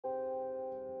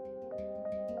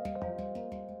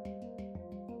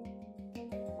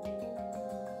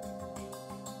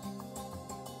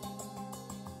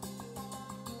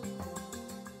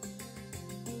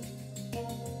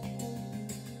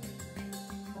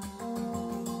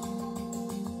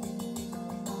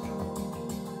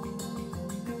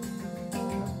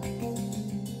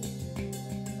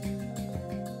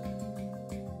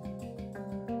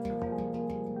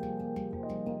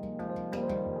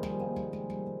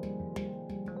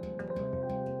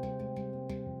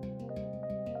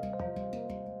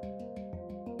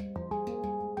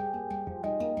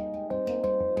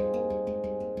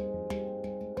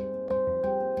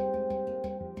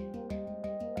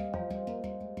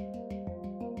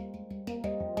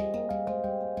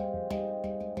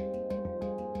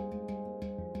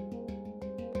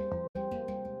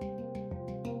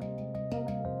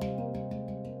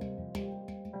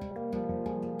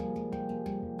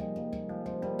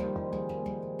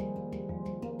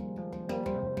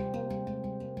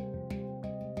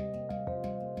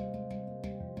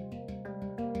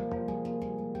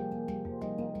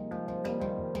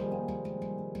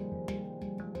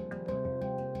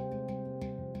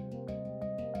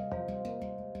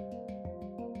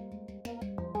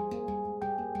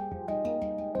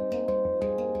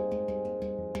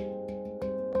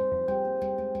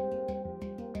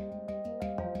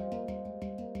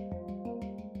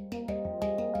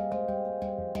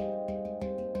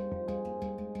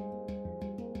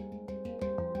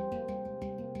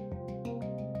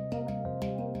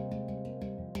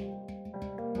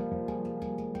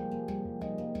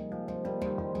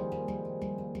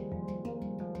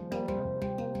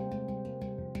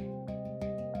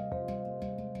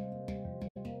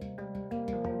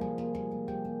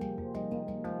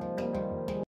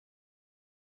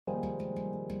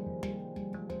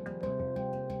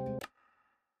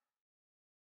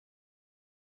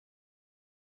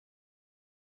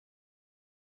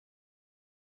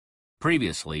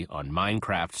Previously on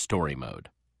Minecraft Story Mode.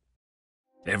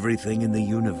 Everything in the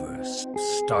universe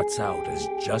starts out as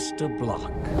just a block.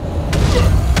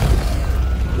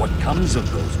 What comes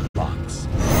of those blocks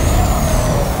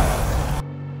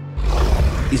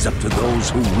is up to those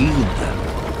who wield them.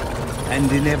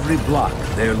 And in every block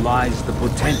there lies the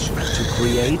potential to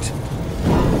create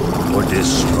or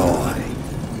destroy.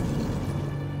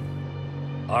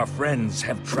 Our friends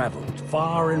have traveled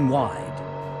far and wide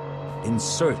in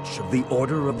search of the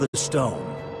Order of the Stone.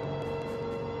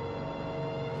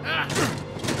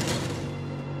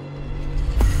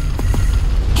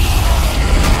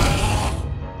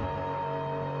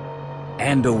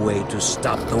 And a way to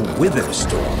stop the Wither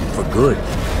Storm for good.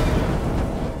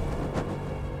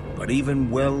 But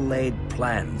even well-laid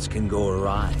plans can go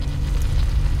awry.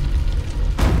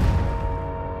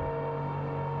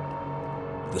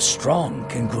 The strong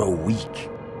can grow weak.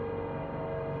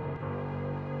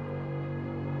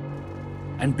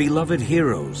 And beloved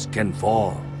heroes can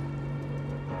fall.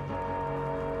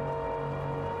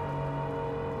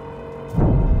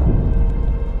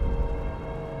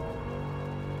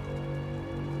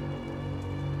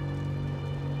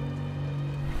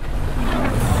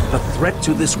 The threat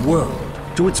to this world,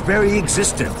 to its very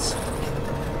existence,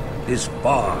 is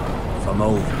far from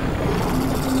over.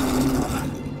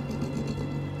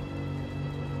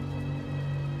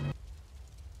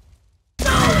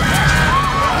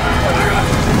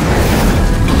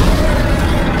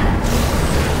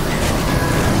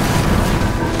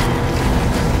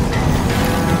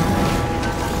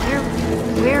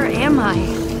 Where am I?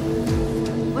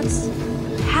 What's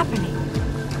happening?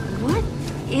 What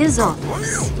is all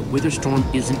this? The Wither Storm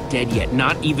isn't dead yet,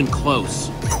 not even close.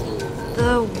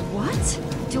 The what?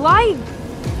 Do I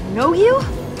know you?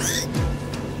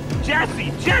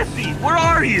 Jesse! Jesse! Where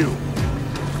are you?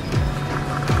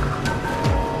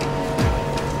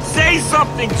 Say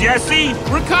something, Jesse!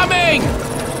 We're coming!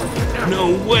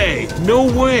 No way!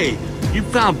 No way! You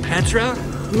found Petra?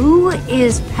 Who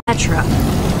is Petra?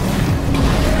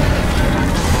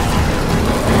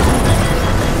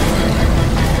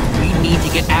 We need to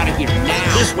get out of here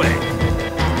now. This way!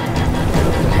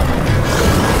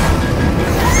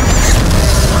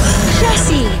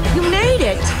 Jesse, you made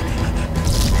it!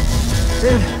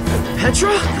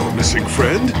 Petra? Your missing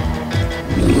friend?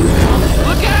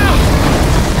 Look out!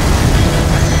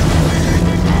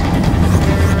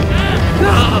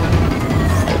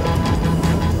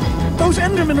 Those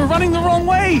Endermen are running the wrong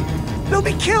way! They'll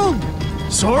be killed!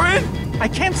 Soren? I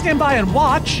can't stand by and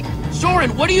watch!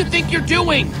 Soren, what do you think you're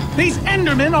doing? These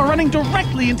Endermen are running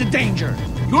directly into danger!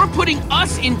 You're putting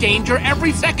us in danger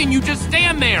every second you just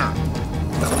stand there.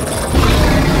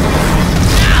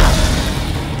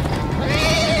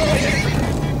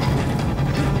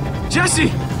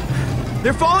 Jesse!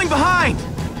 They're falling behind!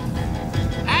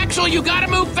 Axel, you gotta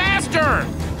move faster!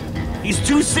 He's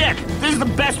too sick! This is the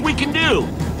best we can do!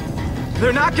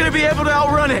 They're not gonna be able to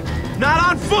outrun it! Not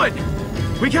on foot!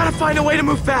 We gotta find a way to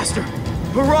move faster!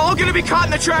 Or we're all gonna be caught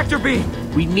in the tractor beam!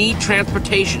 We need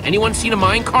transportation. Anyone seen a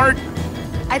minecart?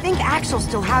 I think Axel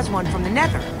still has one from the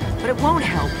Nether, but it won't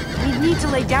help. We need to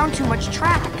lay down too much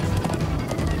track.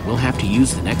 We'll have to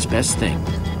use the next best thing.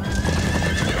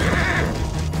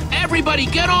 Everybody,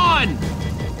 get on!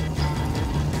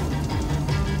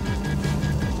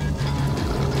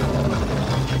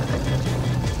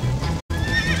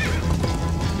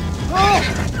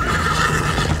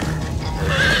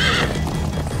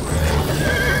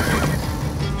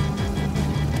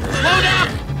 Load up!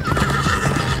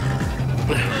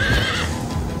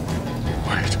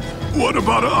 Wait, what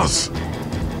about us?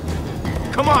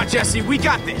 Come on, Jesse, we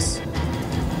got this!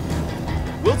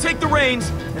 We'll take the reins,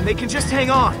 and they can just hang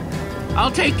on.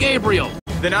 I'll take Gabriel.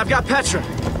 Then I've got Petra.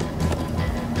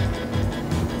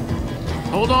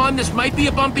 Hold on, this might be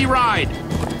a bumpy ride.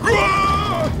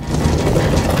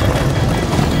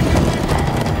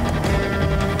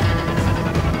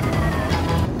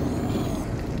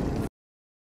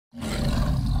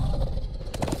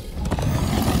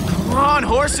 Come on,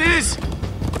 horses!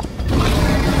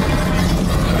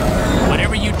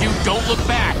 Whatever you do, don't look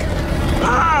back.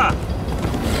 Ah!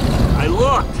 I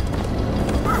looked.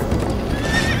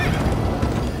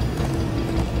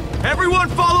 Everyone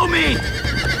follow me!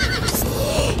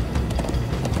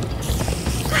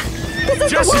 This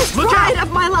is Jesse, the worst look ride out!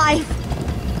 of my life!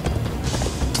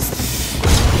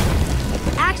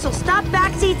 Axel, stop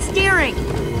backseat steering!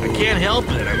 I can't help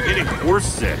it. I'm getting horse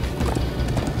sick.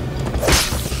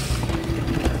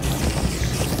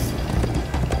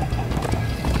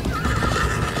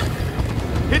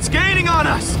 It's gaining on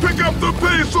us! Pick up the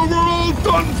pace or we're all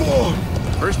done for!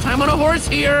 First time on a horse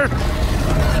here.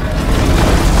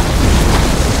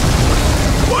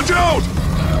 Watch out!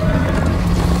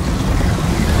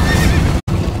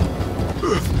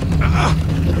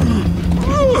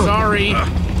 Sorry.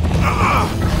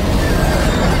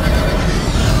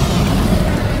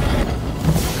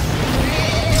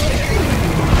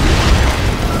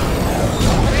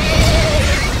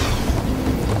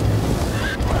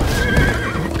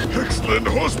 Excellent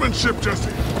horsemanship, Jesse.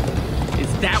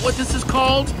 Is that what this is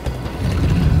called?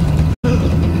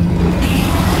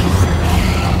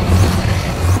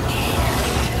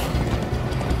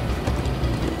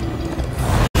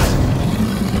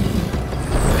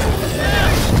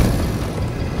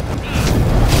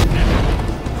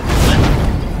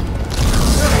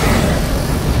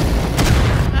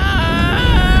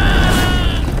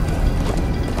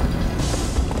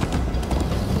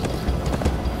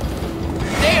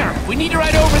 We need to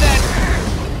ride over that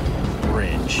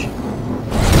bridge.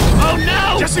 Oh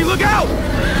no! Jesse, look out!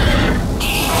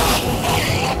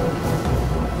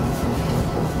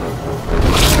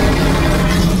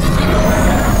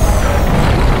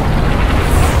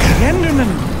 The Enderman!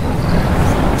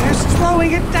 They're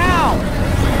slowing it down!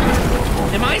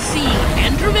 Am I seeing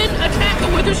Endermen attack a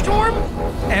Witherstorm?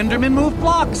 Endermen move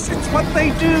blocks. It's what they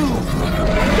do.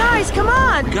 Guys, come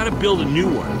on! We gotta build a new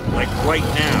one, like right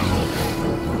now.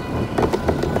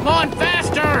 Come on,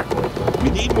 faster! We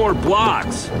need more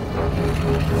blocks.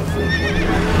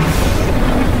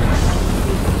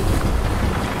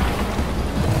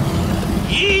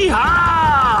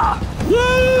 Yeehaw! Woo!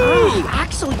 Oh,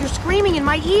 Axel, you're screaming in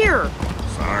my ear!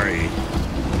 Sorry.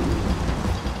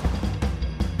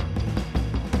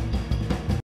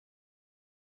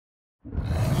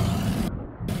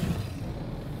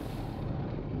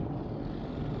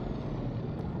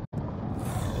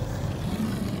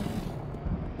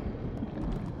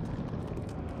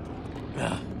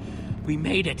 We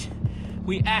made it.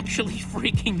 We actually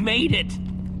freaking made it.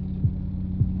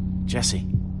 Jesse,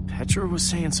 Petra was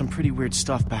saying some pretty weird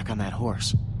stuff back on that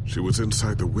horse. She was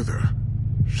inside the wither.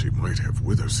 She might have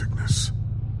wither sickness.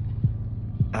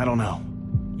 I don't know.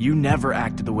 You never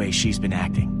acted the way she's been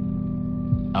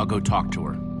acting. I'll go talk to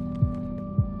her.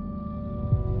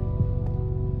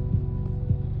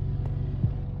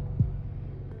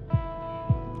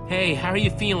 Hey, how are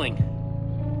you feeling?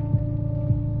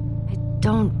 I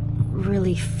don't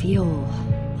really feel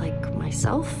like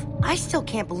myself. I still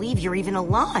can't believe you're even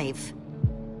alive.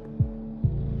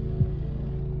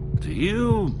 Do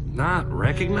you not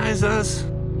recognize us?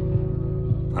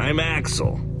 I'm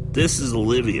Axel. This is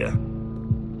Olivia.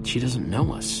 She doesn't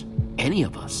know us. Any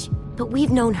of us. But we've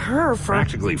known her for...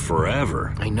 Practically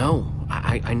forever. I know.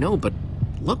 I know, but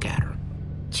look at her.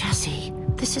 Jesse,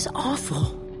 this is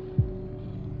awful.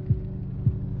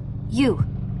 You,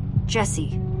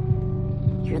 Jesse.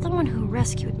 You're the one who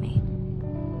rescued me.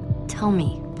 Tell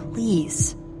me,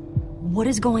 please, what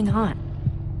is going on?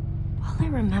 All I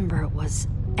remember was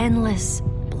endless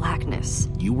blackness.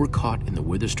 You were caught in the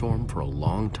Witherstorm for a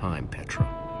long time, Petra.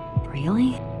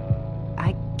 Really?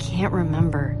 I can't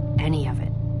remember any of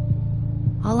it.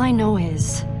 All I know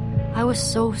is, I was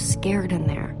so scared in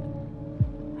there.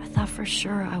 I thought for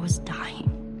sure I was dying.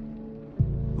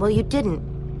 Well, you didn't.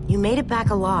 You made it back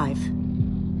alive.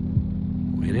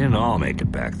 We didn't all make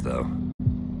it back, though.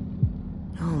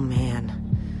 Oh, man.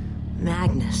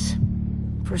 Magnus.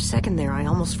 For a second there, I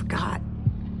almost forgot.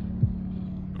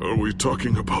 Are we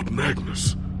talking about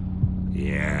Magnus?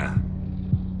 Yeah.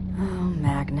 Oh,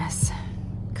 Magnus.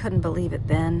 Couldn't believe it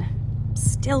then.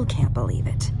 Still can't believe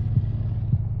it.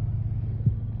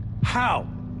 How?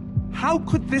 How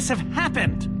could this have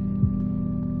happened?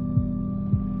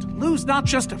 To lose not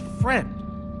just a friend,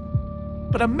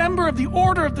 but a member of the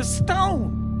Order of the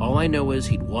Stone! All I know is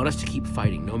he'd want us to keep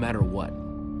fighting no matter what.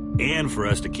 And for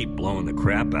us to keep blowing the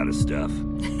crap out of stuff.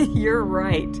 You're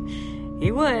right.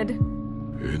 He would.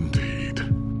 Indeed.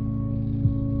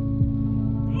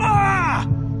 Ah!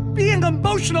 Being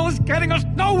emotional is getting us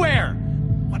nowhere!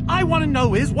 What I want to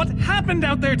know is what happened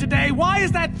out there today. Why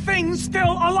is that thing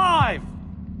still alive?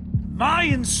 My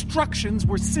instructions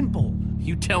were simple.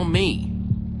 You tell me.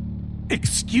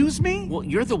 Excuse me? Well,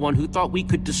 you're the one who thought we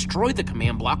could destroy the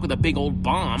command block with a big old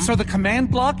bomb. So the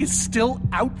command block is still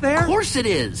out there? Of course it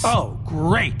is! Oh,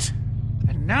 great.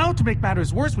 And now, to make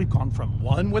matters worse, we've gone from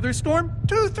 1 Witherstorm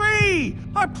to 3!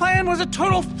 Our plan was a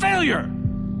total failure!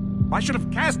 I should have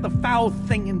cast the foul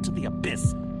thing into the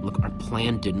abyss. Look, our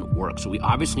plan didn't work, so we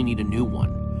obviously need a new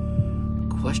one.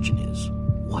 The question is,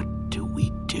 what do we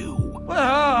do?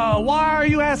 Well, why are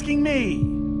you asking me?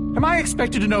 Am I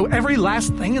expected to know every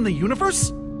last thing in the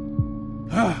universe?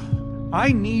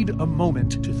 I need a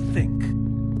moment to think.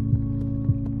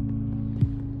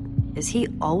 Is he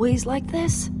always like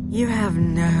this? You have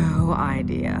no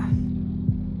idea.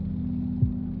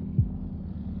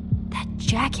 That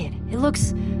jacket, it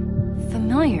looks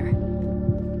familiar.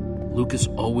 Lucas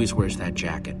always wears that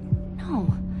jacket.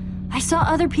 No, I saw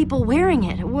other people wearing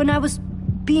it when I was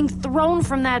being thrown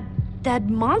from that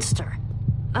monster.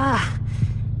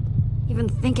 Even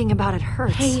thinking about it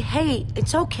hurts. Hey,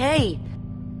 it's okay.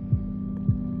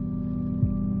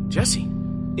 Jesse,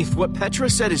 if what Petra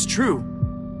said is true,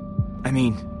 I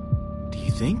mean, do you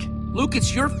think?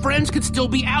 Lucas, your friends could still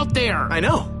be out there! I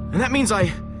know, and that means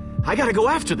I gotta go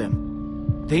after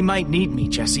them. They might need me,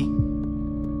 Jesse.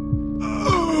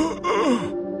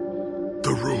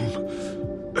 The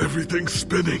room. Everything's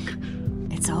spinning.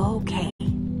 It's okay.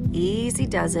 Easy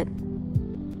does it.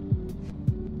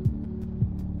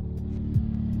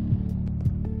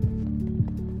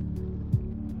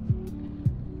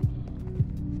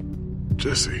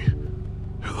 Jesse,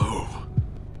 hello.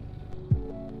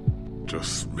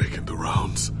 Just making the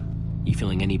rounds. You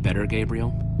feeling any better,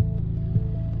 Gabriel?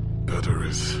 Better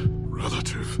is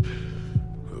relative.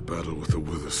 The battle with the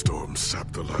Wither Storm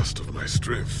sapped the last of my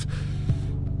strength.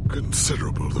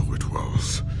 Considerable though it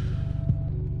was.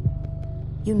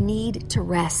 You need to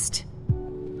rest.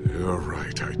 You're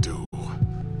right, I do.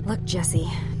 Look, Jesse,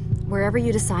 wherever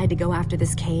you decide to go after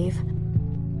this cave,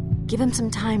 give him some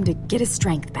time to get his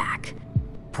strength back.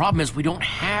 Problem is, we don't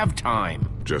have time.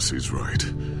 Jesse's right.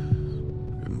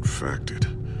 In fact, it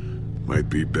might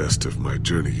be best if my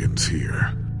journey ends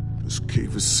here. This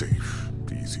cave is safe,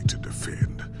 easy to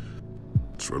defend.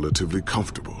 It's relatively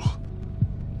comfortable.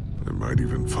 I might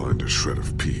even find a shred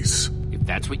of peace. If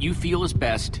that's what you feel is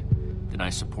best, then I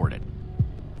support it.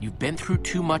 You've been through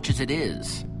too much as it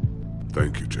is.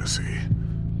 Thank you, Jesse.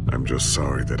 I'm just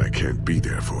sorry that I can't be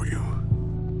there for you.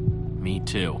 Me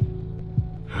too.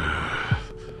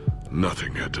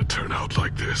 Nothing had to turn out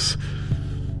like this.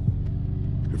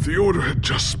 If the Order had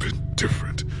just been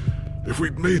different, if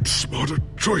we'd made smarter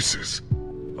choices,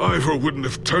 Ivor wouldn't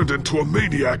have turned into a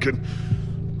maniac and...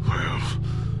 well,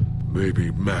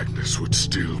 maybe Magnus would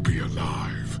still be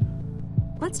alive.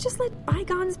 Let's just let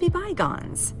bygones be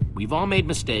bygones. We've all made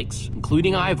mistakes,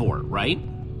 including Ivor, right?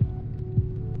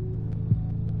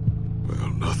 Well,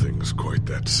 nothing's quite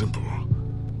that simple.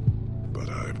 But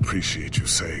I appreciate you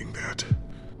saying that.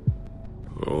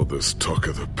 All this talk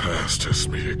of the past has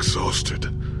me exhausted.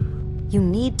 You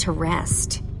need to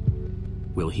rest.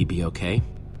 Will he be okay?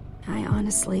 I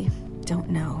honestly don't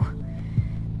know.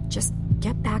 Just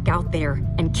get back out there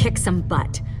and kick some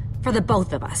butt. For the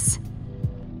both of us.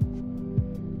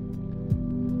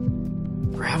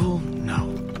 Gravel?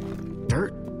 No.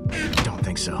 Dirt? Don't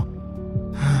think so.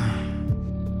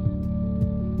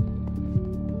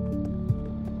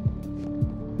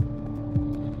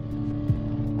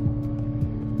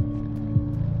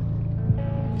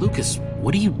 Lucas,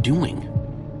 what are you doing?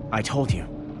 I told you.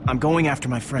 I'm going after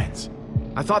my friends.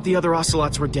 I thought the other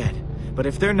Ocelots were dead, but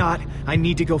if they're not, I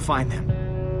need to go find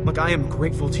them. Look, I am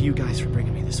grateful to you guys for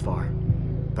bringing me this far,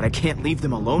 but I can't leave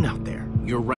them alone out there.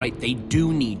 You're right, they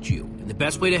do need you. And the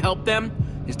best way to help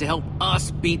them is to help us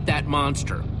beat that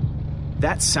monster.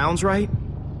 That sounds right,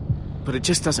 but it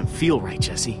just doesn't feel right,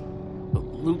 Jesse. But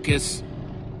Lucas...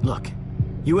 Look,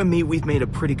 you and me, we've made a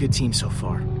pretty good team so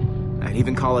far. I'd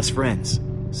even call us friends.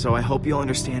 So I hope you'll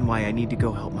understand why I need to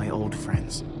go help my old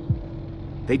friends.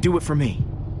 They do it for me.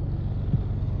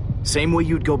 Same way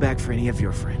you'd go back for any of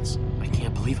your friends. I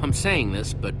can't believe I'm saying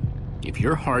this, but if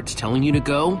your heart's telling you to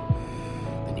go,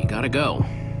 then you gotta go.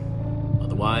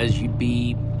 Otherwise, you'd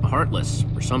be heartless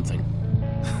or something.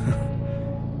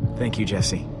 Thank you,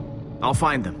 Jesse. I'll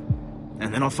find them.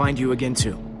 And then I'll find you again,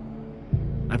 too.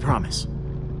 I promise.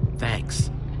 Thanks.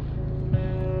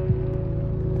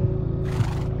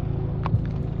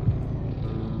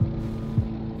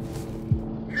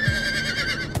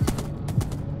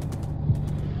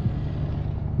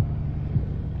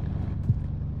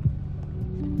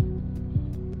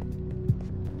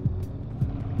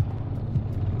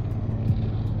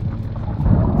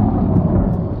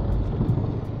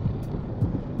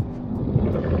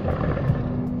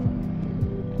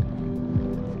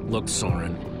 Look,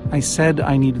 Soren. I said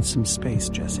I needed some space,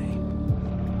 Jesse.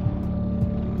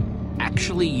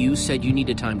 Actually, you said you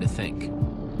needed time to think.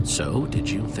 So, did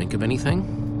you think of anything?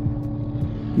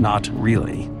 Not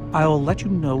really. I'll let you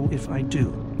know if I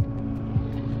do.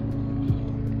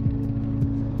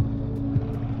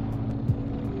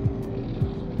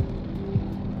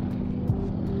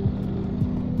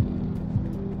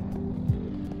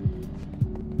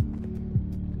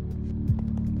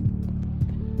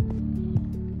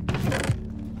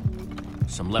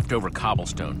 Some leftover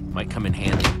cobblestone might come in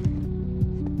handy.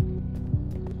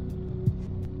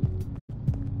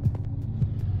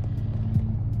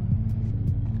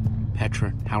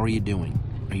 Petra, how are you doing?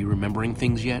 Are you remembering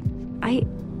things yet? I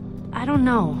don't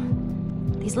know.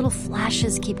 These little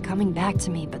flashes keep coming back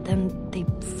to me, but then they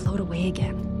float away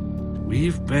again.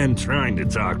 We've been trying to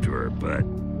talk to her, but...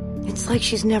 It's like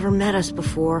she's never met us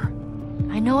before.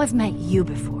 I know I've met you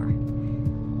before.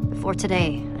 Before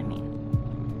today, I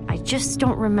mean. I just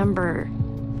don't remember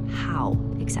how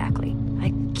exactly.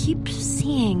 I keep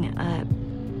seeing a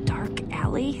dark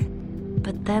alley,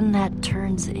 but then that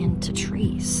turns into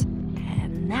trees.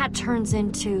 And that turns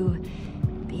into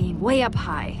being way up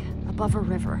high, above a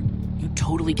river. You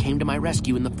totally came to my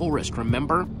rescue in the forest,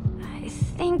 remember? I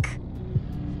think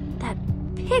that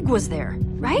pig was there,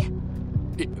 right?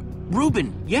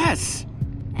 Reuben, yes!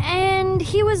 And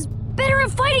he was better at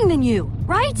fighting than you,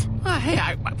 right? Hey,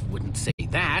 I wouldn't say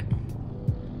that.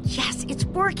 Yes, it's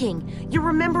working. You're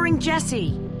remembering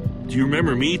Jesse. Do you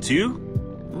remember me, too?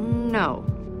 No.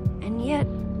 And yet,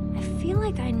 I feel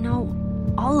like I know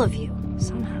all of you,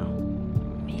 somehow.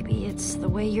 Maybe it's the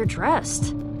way you're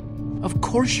dressed. Of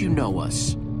course you know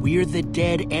us. We're the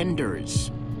Dead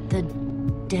Enders. The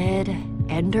Dead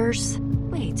Enders?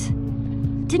 Wait,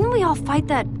 didn't we all fight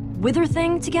that wither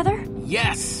thing together?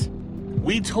 Yes!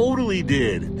 We totally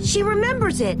did. She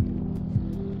remembers it.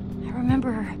 I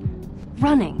remember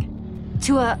running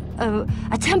to a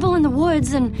temple in the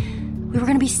woods, and we were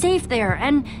gonna be safe there,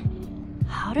 and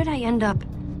how did I end up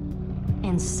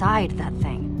inside that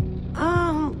thing?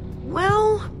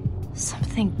 Well...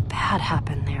 Something bad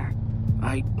happened there.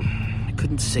 I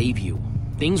couldn't save you.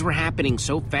 Things were happening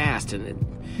so fast, and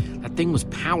that thing was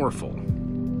powerful.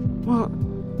 Well,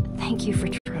 thank you for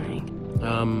trying.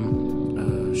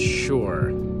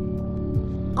 Sure.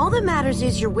 All that matters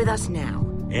is you're with us now.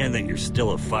 And that you're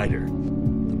still a fighter.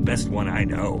 The best one I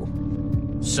know.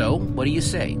 So, what do you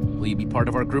say? Will you be part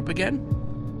of our group again?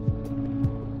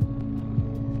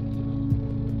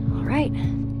 All right.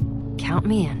 Count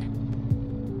me in.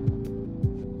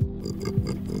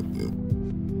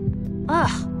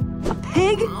 Ugh, a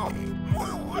pig?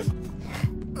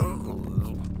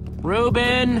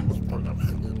 Reuben! Oh,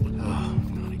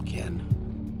 not again.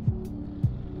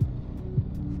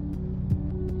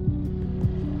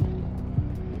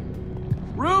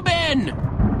 Reuben!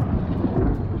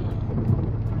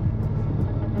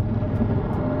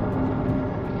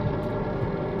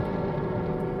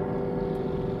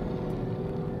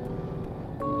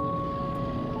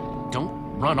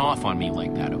 Don't run off on me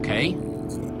like that, okay?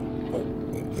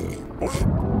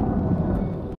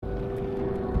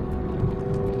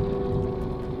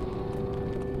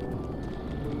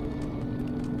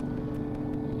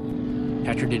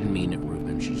 Petra didn't mean it,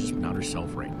 Reuben. She's just not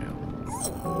herself right now.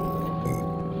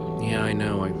 Yeah, I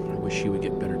know. I wish she would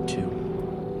get better, too.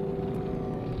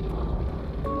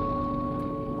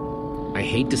 I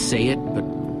hate to say it, but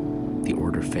the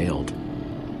order failed.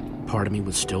 Part of me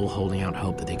was still holding out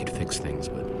hope that they could fix things,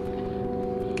 but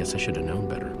I guess I should have known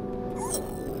better.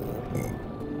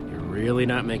 You're really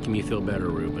not making me feel better,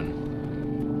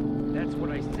 Reuben. That's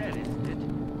what I said, isn't it?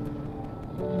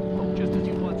 Oh, just as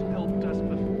you once helped us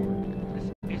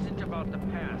before. This isn't about the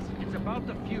past, it's about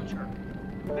the future.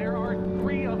 There are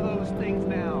 3 of those things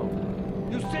now.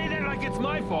 You say that like it's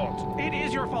my fault. It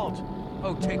is your fault.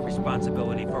 Oh, take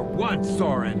responsibility for once,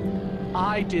 Soren.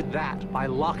 I did that by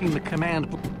locking the command...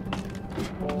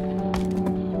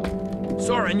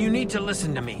 Soren, you need to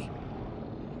listen to me.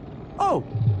 Oh,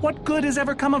 what good has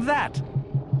ever come of that?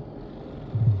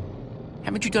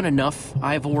 Haven't you done enough,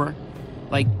 Ivor?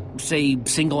 Like, say,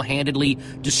 single-handedly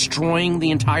destroying the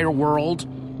entire world?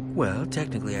 Well,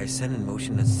 technically I set in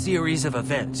motion a series of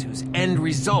events whose end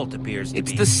result appears to be...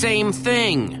 It's the same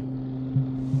thing!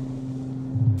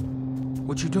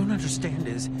 What you don't understand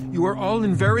is, you are all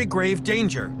in very grave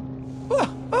danger.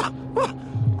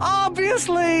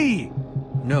 Obviously!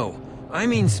 No, I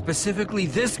mean specifically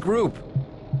this group.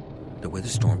 The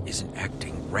Witherstorm isn't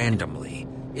acting randomly.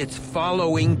 It's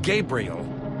following Gabriel.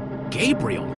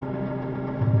 Gabriel?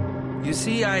 You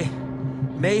see, I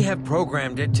may have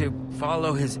programmed it to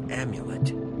follow his amulet.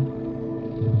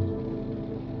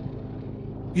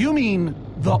 You mean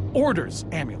the Order's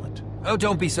amulet? Oh,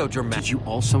 don't be so dramatic. Did you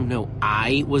also know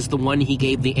I was the one he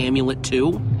gave the amulet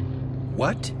to?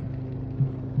 What?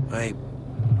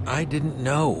 I didn't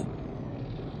know.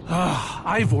 Ah,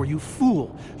 Ivor, you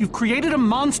fool. You've created a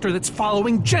monster that's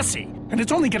following Jesse, and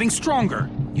it's only getting stronger.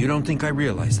 You don't think I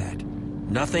realize that?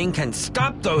 Nothing can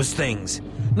stop those things.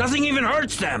 Nothing even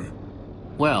hurts them.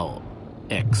 Well,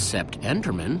 except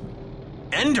Enderman.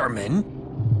 Enderman?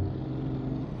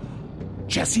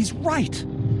 Jesse's right.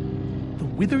 The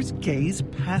Wither's gaze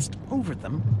passed over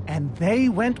them, and they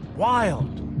went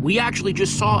wild. We actually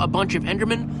just saw a bunch of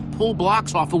Endermen pull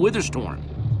blocks off a Witherstorm.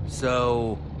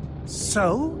 So,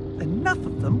 enough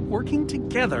of them working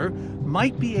together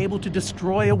might be able to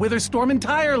destroy a wither storm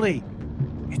entirely.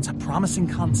 It's a promising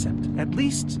concept, at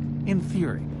least in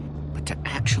theory. But to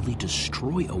actually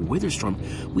destroy a wither storm,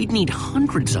 we'd need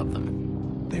hundreds of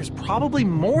them. There's probably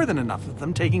more than enough of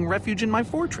them taking refuge in my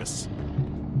fortress.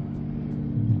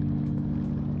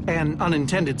 An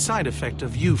unintended side effect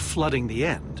of you flooding the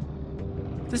end.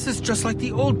 this is just like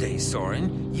the old days,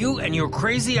 Soren. You and your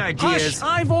crazy ideas...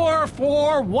 Hush, Ivor,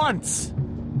 for once!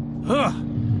 Ugh.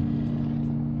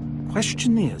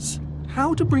 Question is,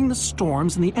 how to bring the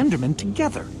storms and the Endermen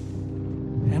together?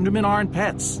 Endermen aren't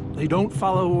pets. They don't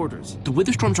follow orders. The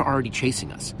wither storms are already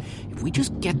chasing us. If we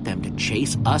just get them to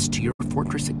chase us to your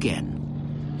fortress again...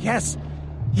 Yes!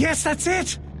 Yes, that's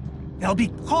it! They'll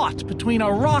be caught between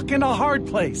a rock and a hard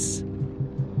place.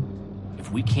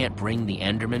 If we can't bring the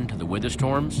Endermen to the wither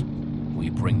storms, we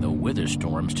bring the wither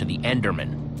storms to the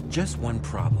Endermen. Just one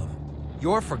problem.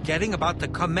 You're forgetting about the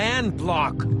command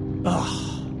block.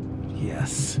 Ugh.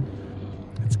 Yes.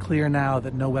 It's clear now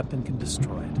that no weapon can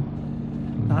destroy it.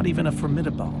 Not even a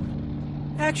formidable.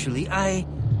 Actually, I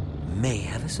may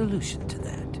have a solution to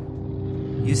that.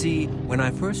 You see, when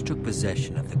I first took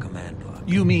possession of the command block...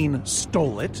 You mean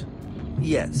stole it?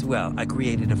 Yes, well, I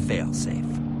created a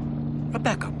failsafe. A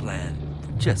backup plan,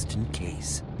 just in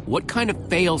case. What kind of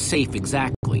fail-safe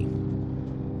exactly?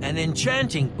 An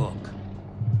enchanting book.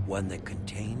 One that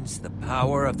contains the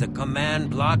power of the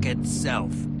command block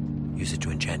itself. Use it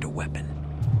to enchant a weapon,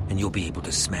 and you'll be able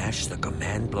to smash the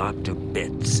command block to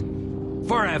bits.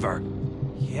 Forever!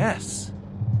 Yes.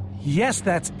 Yes,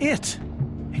 that's it.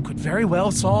 It could very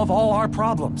well solve all our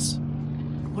problems.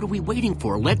 What are we waiting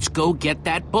for? Let's go get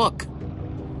that book.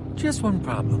 Just one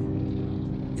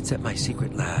problem. It's at my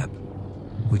secret lab,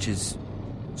 which is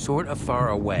sort of far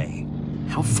away.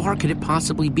 How far could it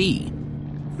possibly be?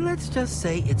 Let's just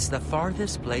say it's the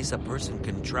farthest place a person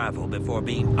can travel before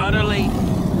being utterly...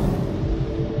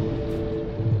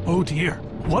 Oh dear,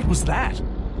 what was that?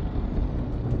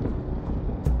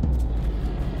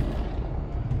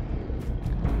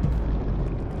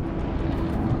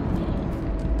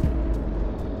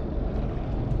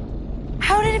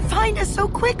 How did it find us so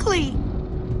quickly?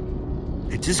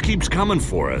 It just keeps coming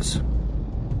for us.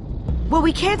 Well,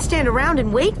 we can't stand around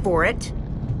and wait for it.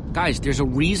 Guys, there's a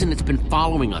reason it's been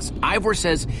following us. Ivor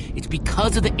says it's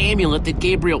because of the amulet that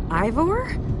Gabriel...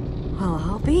 Ivor? Well,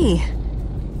 I'll be.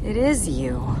 It is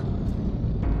you.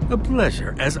 A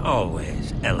pleasure, as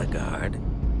always, Eligard.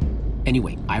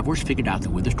 Anyway, Ivor's figured out the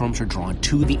wither storms are drawn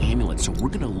to the amulet, so we're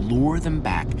gonna lure them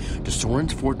back to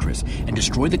Soren's fortress and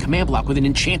destroy the command block with an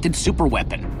enchanted super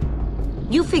weapon.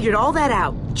 You figured all that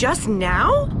out just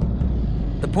now?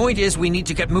 The point is we need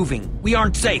to get moving. We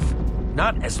aren't safe.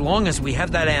 Not as long as we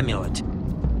have that amulet.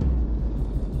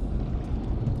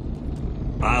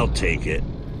 I'll take it.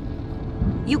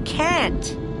 You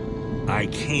can't. I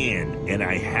can, and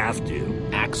I have to.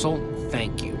 Axel,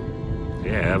 thank you.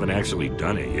 Yeah, I haven't actually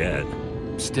done it yet.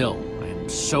 Still, I am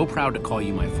so proud to call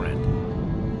you my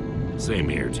friend. Same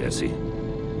here, Jesse.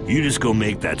 You just go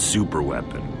make that super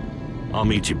weapon. I'll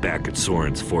meet you back at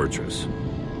Soren's fortress.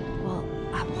 Well,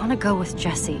 I want to go with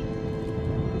Jesse.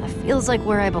 That feels like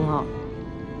where I belong.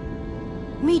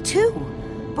 Me too.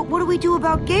 But what do we do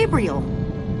about Gabriel?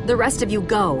 The rest of you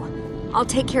go. I'll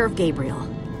take care of Gabriel.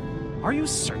 Are you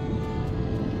certain?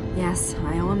 Yes,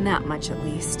 I owe him that much at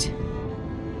least.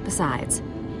 Besides,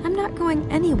 I'm not going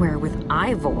anywhere with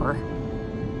Ivor.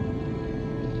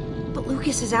 But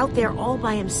Lucas is out there all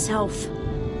by himself.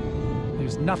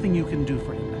 There's nothing you can do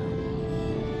for him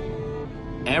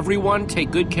now. Everyone,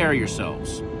 take good care of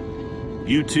yourselves.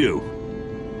 You too.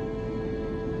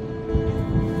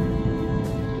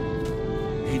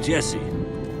 Hey, Jesse.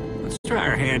 Let's try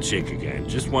our handshake again,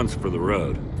 just once for the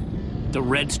road. The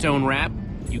redstone wrap?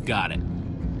 You got it.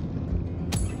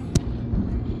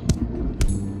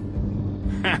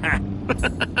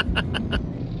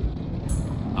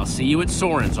 I'll see you at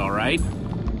Soren's, all right?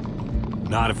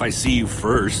 Not if I see you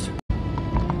first.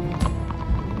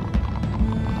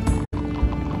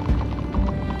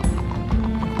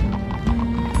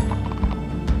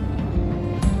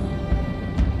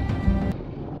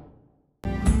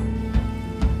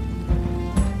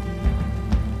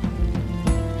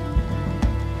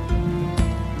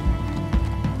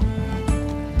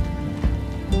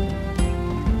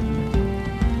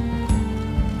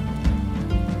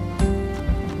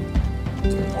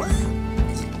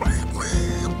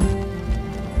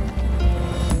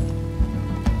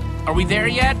 Are we there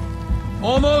yet?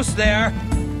 Almost there.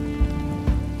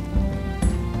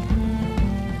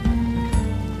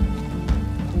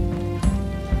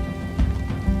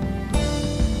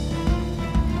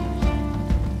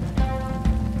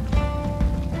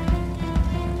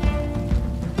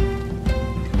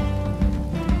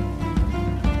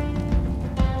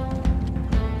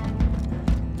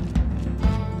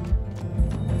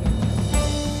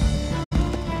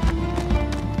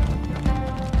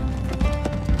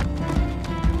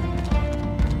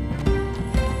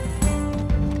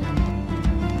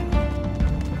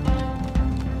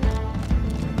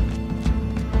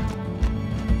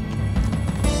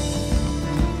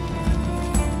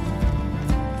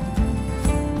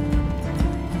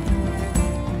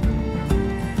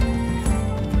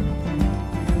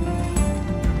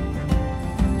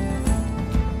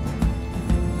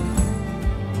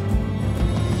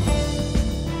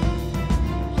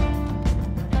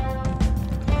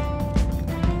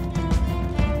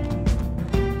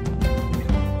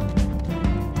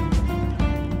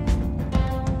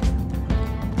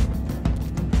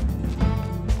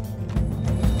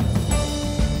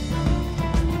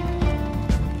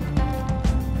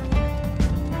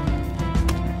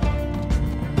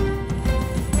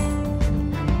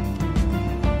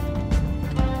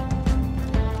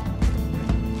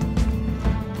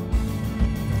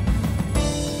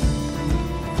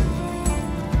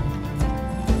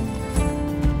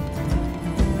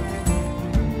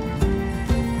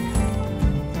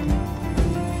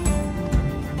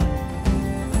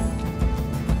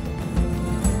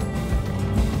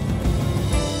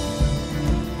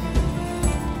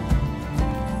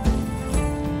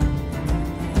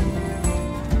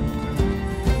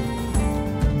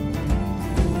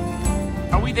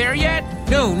 we there yet?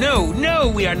 No, no, no,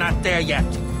 we are not there yet.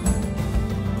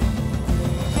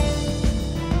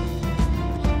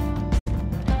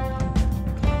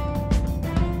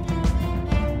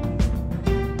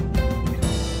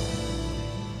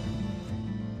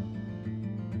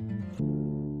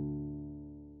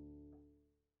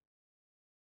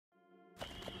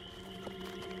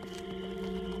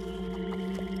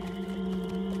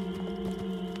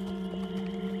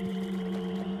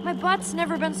 My butt's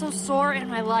never been so sore in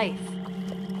my life.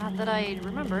 Not that I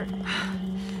remember.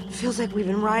 Feels like we've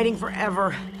been riding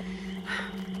forever.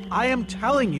 I am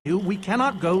telling you, we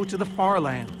cannot go to the far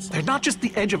lands. They're not just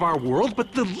the edge of our world,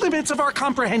 but the limits of our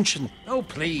comprehension. Oh,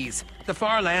 please. The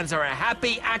far lands are a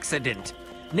happy accident.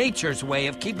 Nature's way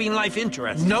of keeping life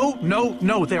interesting. No, no,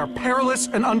 no. They are perilous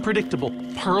and unpredictable.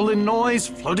 Purlin noise,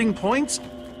 floating points.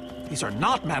 These are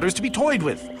not matters to be toyed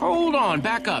with. Hold on,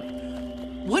 back up.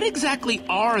 What exactly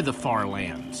are the far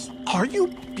lands? Are you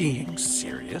being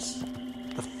serious?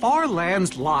 The far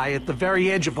lands lie at the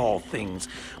very edge of all things,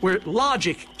 where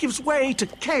logic gives way to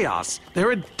chaos. They're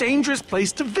a dangerous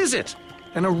place to visit,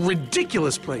 and a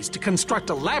ridiculous place to construct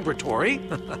a laboratory.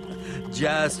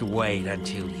 Just wait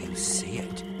until you see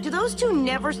it. Do those two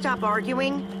never stop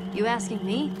arguing? You asking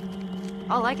me?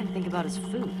 All I can think about is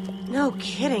food. No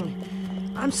kidding.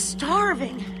 I'm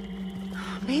starving.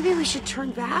 Maybe we should turn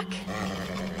back?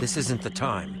 This isn't the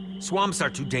time. Swamps are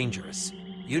too dangerous.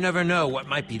 You never know what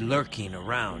might be lurking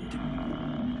around.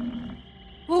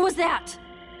 What was that?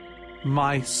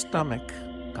 My stomach.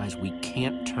 Guys, we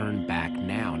can't turn back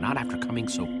now, not after coming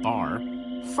so far.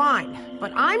 Fine,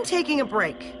 but I'm taking a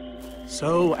break.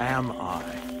 So am I.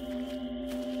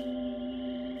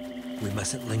 We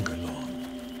mustn't linger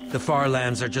long. The far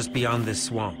lands are just beyond this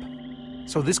swamp.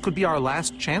 So this could be our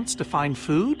last chance to find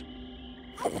food?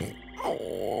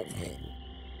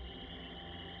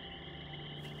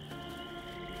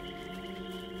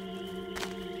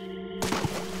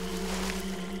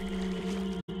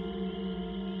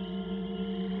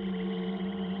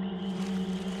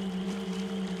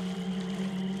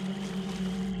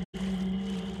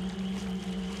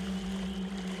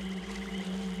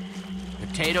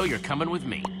 Potato, you're coming with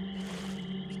me.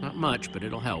 It's not much, but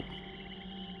it'll help.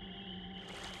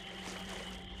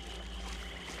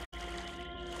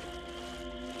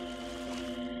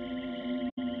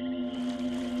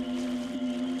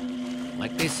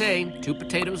 Like they say, 2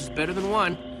 potatoes is better than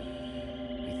 1.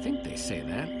 I think they say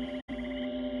that.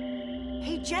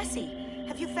 Hey, Jesse,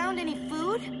 have you found any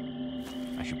food?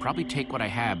 I should probably take what I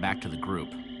have back to the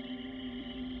group.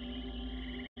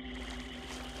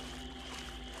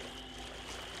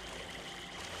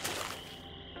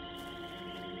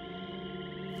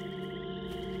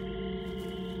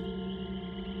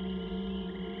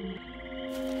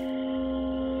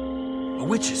 A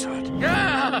witch's hut.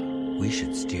 Ah! We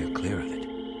should steer clear of it.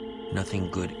 Nothing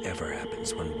good ever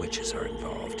happens when witches are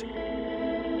involved.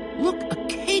 Look, a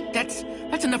cake! That's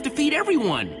enough to feed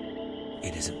everyone!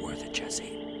 It isn't worth it,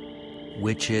 Jesse.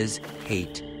 Witches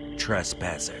hate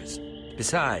trespassers.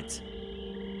 Besides,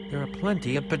 there are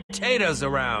plenty of potatoes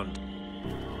around.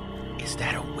 Is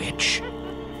that a witch?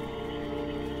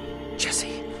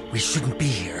 Jesse, we shouldn't be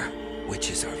here.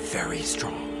 Witches are very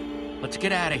strong. Let's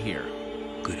get out of here.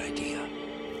 Good idea.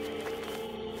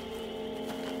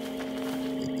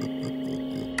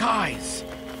 Guys!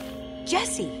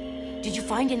 Jesse, did you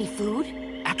find any food?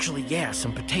 Actually, yeah,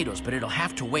 some potatoes, but it'll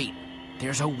have to wait.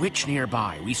 There's a witch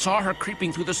nearby. We saw her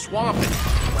creeping through the swamp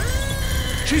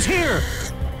and... She's here!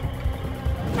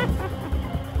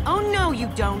 Oh, no, you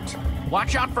don't.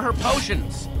 Watch out for her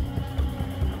potions!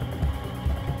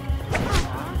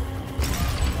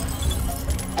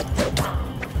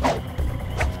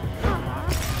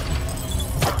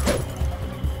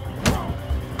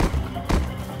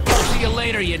 See you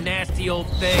later, you nasty old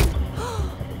thing.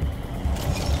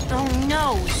 Oh,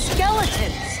 no,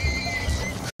 skeletons!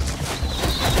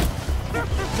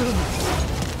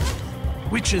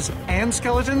 Witches and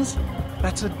skeletons?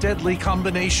 That's a deadly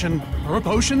combination. Her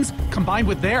potions combined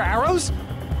with their arrows?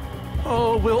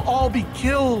 Oh, we'll all be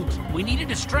killed. We need to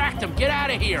distract them. Get out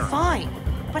of here. Fine,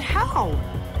 but how?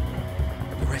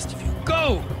 The rest of you,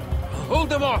 go! I'll hold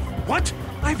them off. What?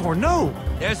 Ivor, no!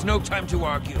 There's no time to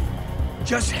argue.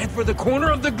 Just head for the corner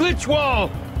of the glitch wall!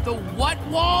 The what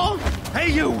wall?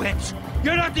 Hey, you witch!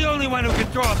 You're not the only one who can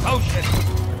throw a potion!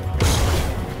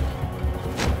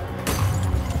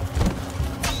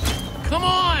 Come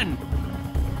on!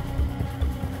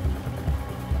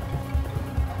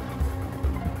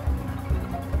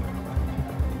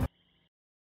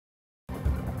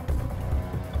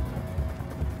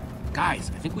 Guys,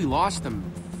 I think we lost them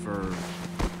for...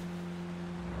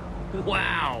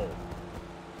 Wow!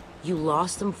 You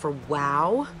lost them for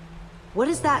WoW? What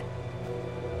is that?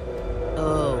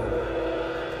 Oh,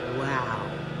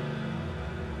 wow.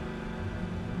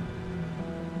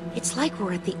 It's like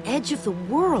we're at the edge of the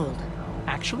world.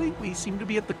 Actually, we seem to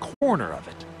be at the corner of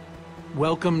it.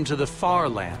 Welcome to the Far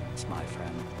Lands, my friend.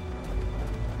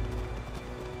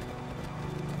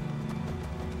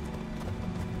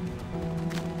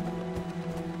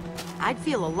 I'd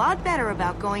feel a lot better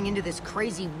about going into this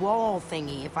crazy wall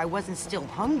thingy if I wasn't still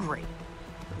hungry.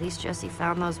 At least Jesse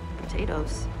found those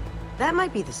potatoes. That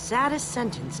might be the saddest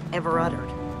sentence ever uttered.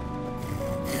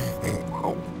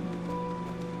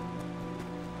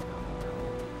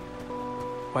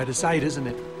 Quite a sight, isn't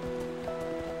it?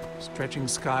 Stretching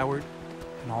skyward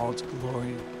in all its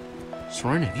glory.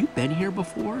 Soren, have you been here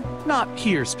before? Not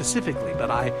here specifically, but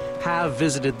I have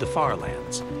visited the Far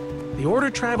Lands. The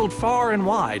Order traveled far and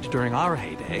wide during our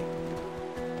heyday.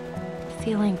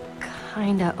 Feeling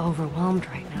kinda overwhelmed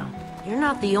right now. You're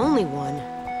not the only one.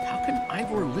 How can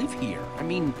Ivor live here? I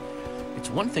mean, it's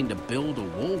one thing to build a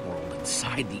wool world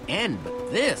inside the end,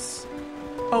 but this...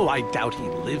 Oh, I doubt he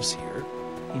lives here.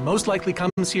 He most likely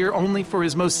comes here only for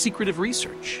his most secretive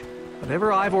research.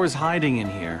 Whatever Ivor's hiding in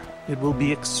here, it will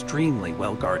be extremely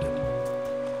well guarded.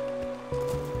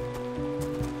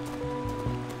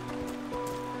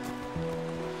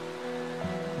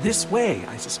 This way,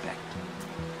 I suspect.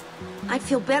 I'd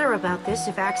feel better about this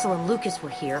if Axel and Lucas were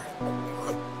here.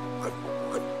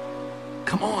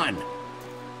 Come on!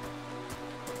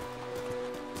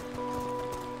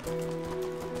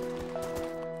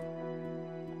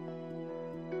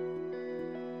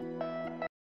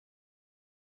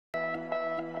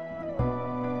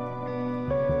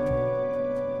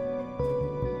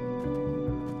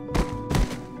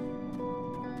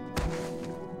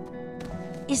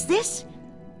 Is this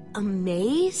a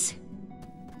maze?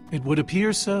 It would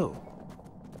appear so.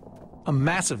 A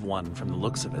massive one from the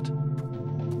looks of it.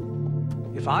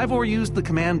 If Ivor used the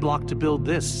command block to build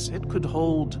this, it could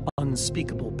hold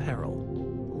unspeakable peril.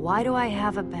 Why do I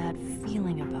have a bad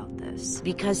feeling about this?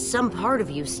 Because some part of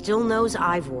you still knows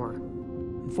Ivor.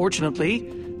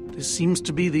 Unfortunately, this seems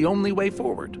to be the only way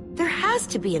forward. There has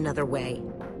to be another way.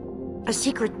 A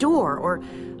secret door, or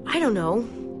I don't know.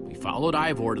 We followed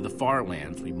Ivor to the Far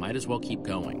Lands. We might as well keep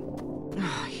going.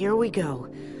 Here we go.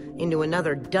 Into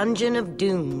another dungeon of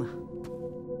doom.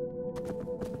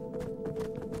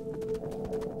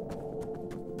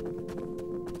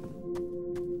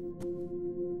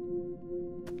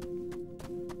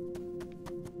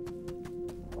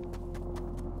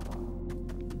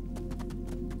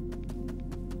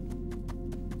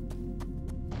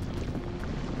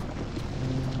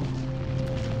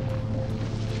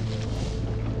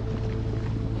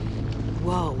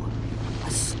 Whoa.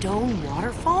 A stone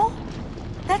waterfall?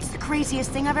 That's the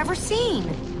craziest thing I've ever seen.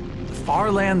 The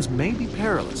Far Lands may be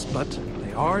perilous, but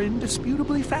they are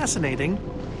indisputably fascinating.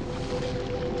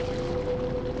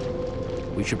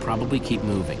 We should probably keep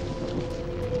moving.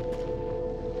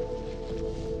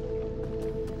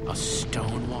 A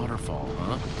stone waterfall,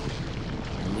 huh?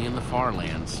 Only in the Far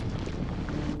Lands.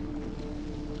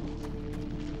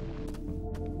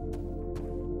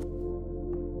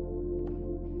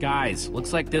 Guys,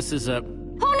 looks like this is a...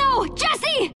 Oh no!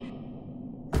 Jesse!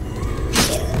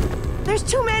 There's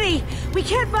too many! We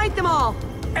can't fight them all!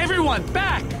 Everyone,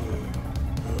 back!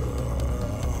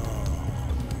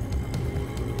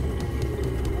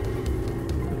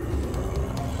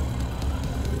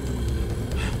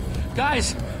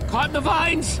 Guys, caught in the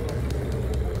vines!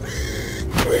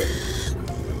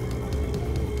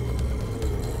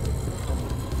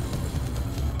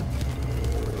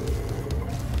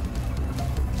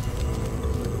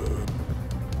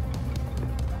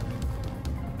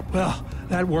 Well,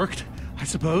 that worked, I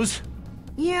suppose.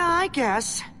 Yeah, I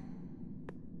guess.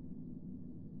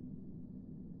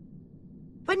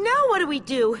 But now what do we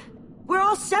do? We're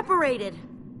all separated.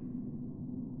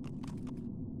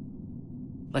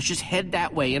 Let's just head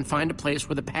that way and find a place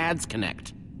where the paths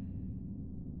connect.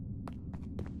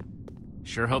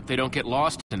 Sure hope they don't get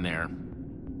lost in there.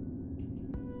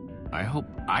 I hope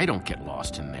I don't get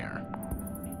lost in there.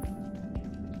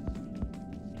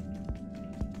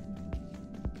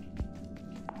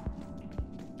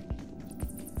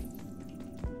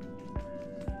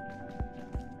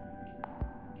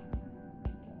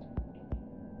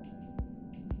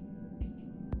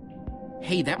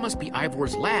 Hey, that must be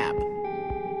Ivor's lab.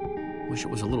 Wish it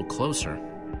was a little closer.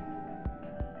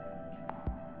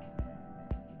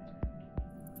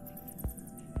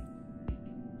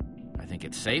 I think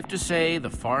it's safe to say the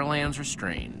Far Lands are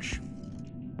strange.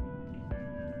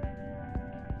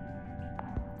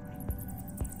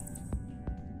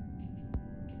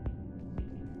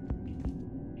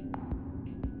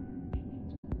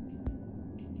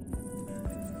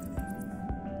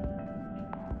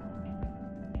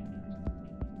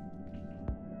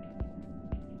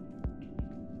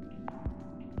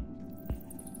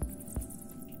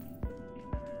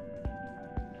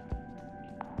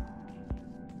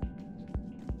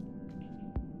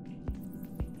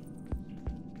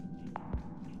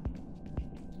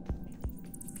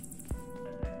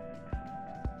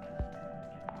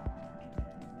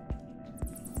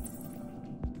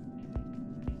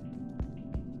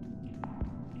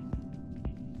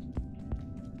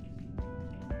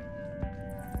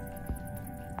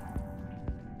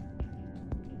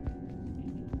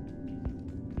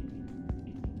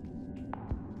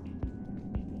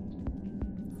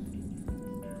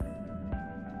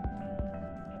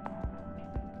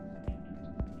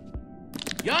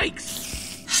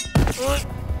 Yikes!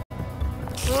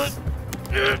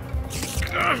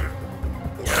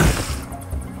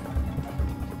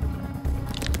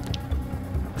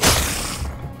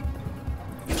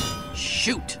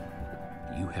 Shoot!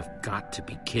 You have got to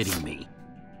be kidding me.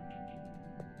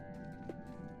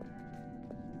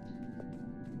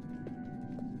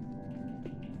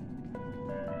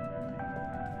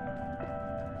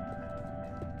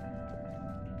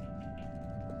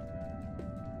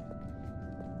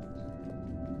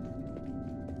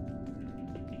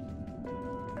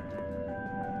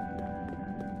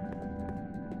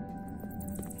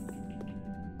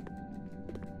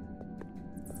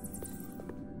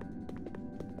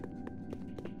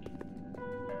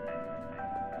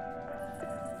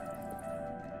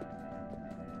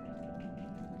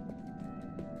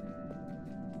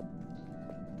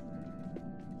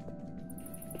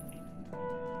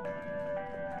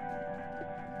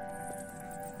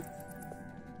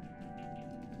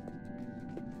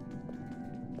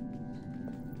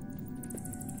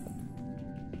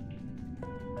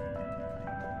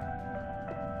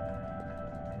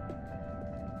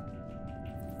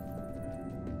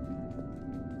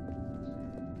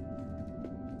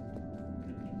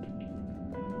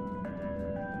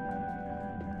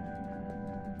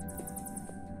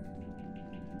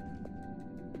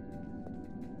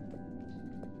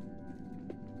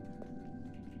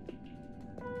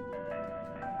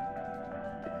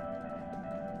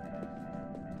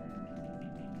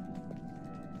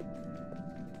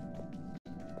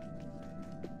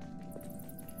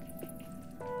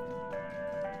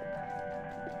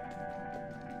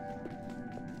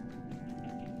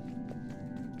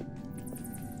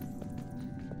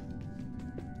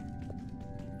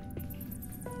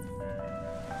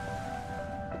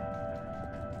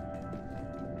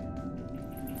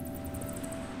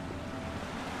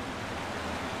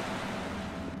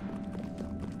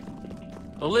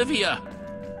 Olivia!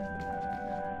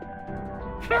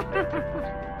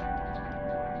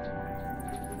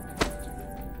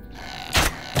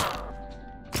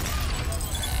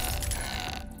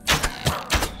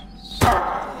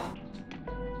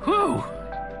 Whew!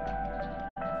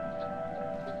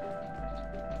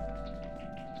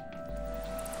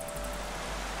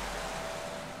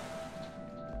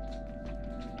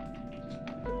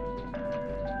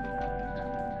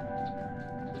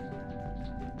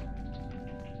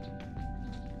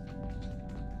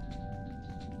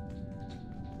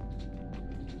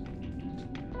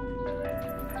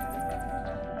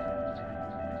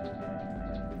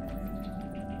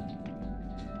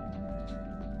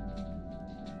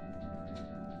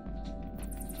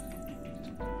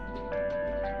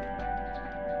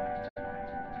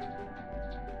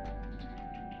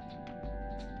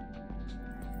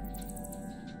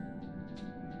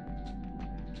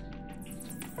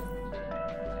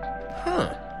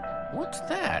 Huh. What's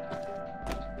that?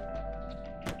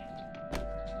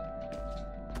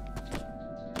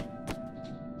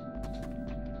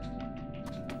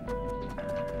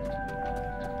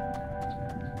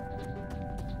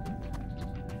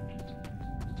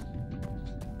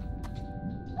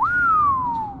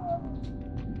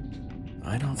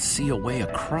 I don't see a way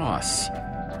across.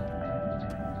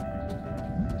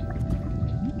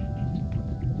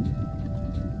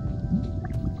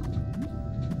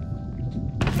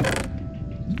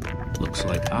 Looks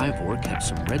like Ivor kept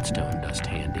some redstone dust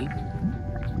handy.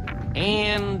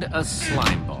 And a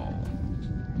slime ball.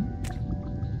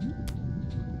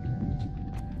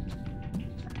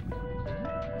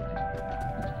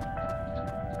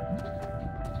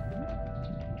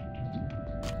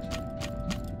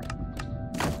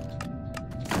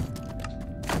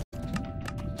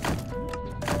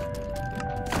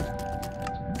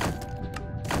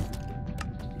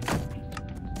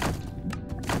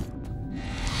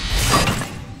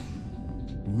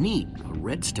 Neat, a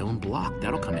redstone block.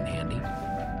 That'll come in handy.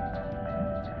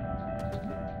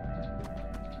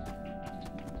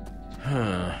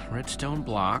 Huh, redstone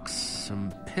blocks,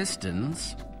 some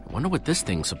pistons. I wonder what this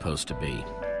thing's supposed to be.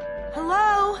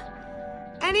 Hello?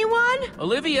 Anyone?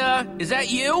 Olivia, is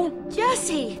that you?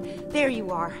 Jesse! There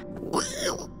you are.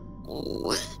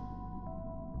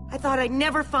 I thought I'd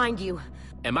never find you.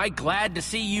 Am I glad to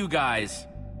see you guys?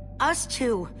 Us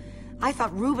too. I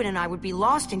thought Reuben and I would be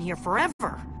lost in here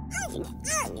forever.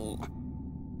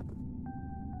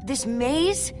 This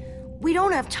maze? We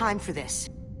don't have time for this.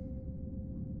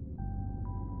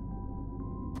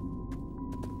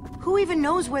 Who even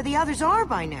knows where the others are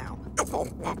by now?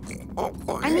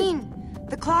 I mean,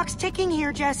 the clock's ticking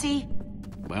here, Jesse.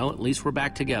 Well, at least we're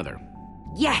back together.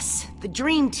 Yes, the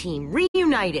dream team,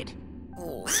 reunited.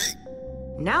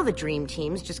 Now the dream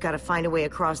team's just gotta find a way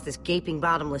across this gaping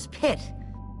bottomless pit.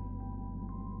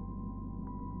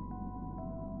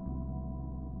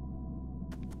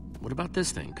 What about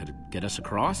this thing? Could it get us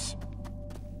across?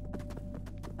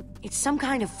 It's some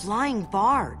kind of flying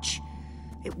barge.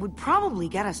 It would probably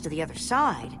get us to the other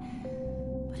side.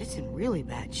 But it's in really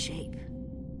bad shape.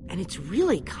 And it's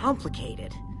really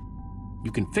complicated.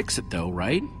 You can fix it though,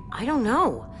 right? I don't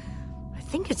know. I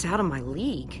think it's out of my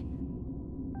league.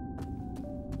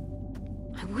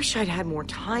 I wish I'd had more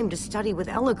time to study with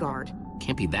Eligard.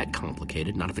 Can't be that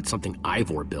complicated, not if it's something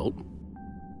Ivor built.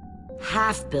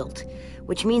 Half-built,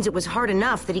 which means it was hard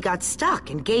enough that he got stuck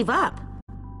and gave up.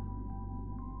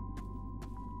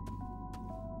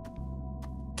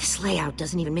 This layout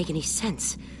doesn't even make any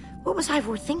sense. What was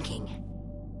Ivor thinking?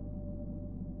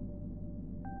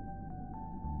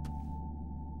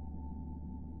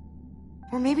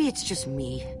 Or maybe it's just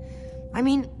me. I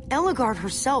mean, Eligard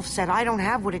herself said I don't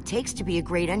have what it takes to be a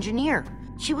great engineer.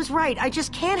 She was right, I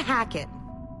just can't hack it.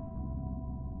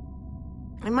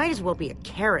 I might as well be a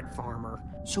carrot farmer.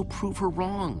 So prove her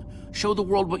wrong. Show the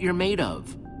world what you're made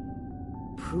of.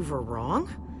 Prove her wrong?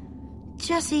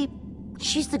 Jesse,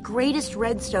 she's the greatest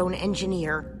redstone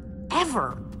engineer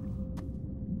ever.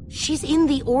 She's in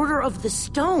the Order of the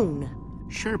Stone.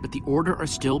 Sure, but the Order are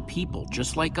still people,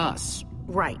 just like us.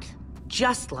 Right,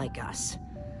 just like us.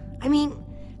 I mean,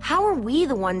 how are we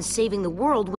the ones saving the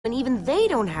world when even they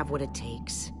don't have what it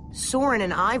takes? Soren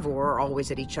and Ivor are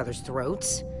always at each other's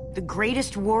throats. The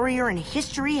greatest warrior in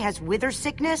history has wither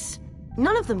sickness.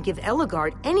 None of them give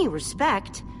Eligard any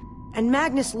respect. And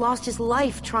Magnus lost his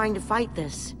life trying to fight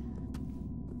this.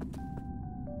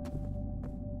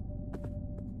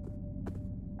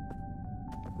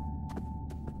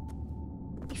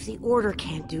 If the Order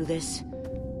can't do this,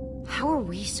 how are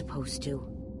we supposed to?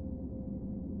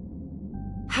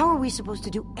 How are we supposed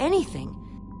to do anything?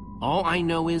 All I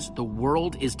know is the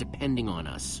world is depending on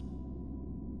us.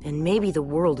 Then maybe the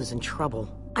world is in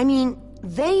trouble. I mean,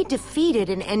 they defeated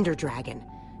an Ender Dragon.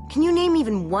 Can you name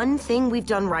even one thing we've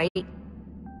done right?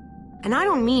 And I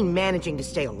don't mean managing to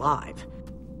stay alive.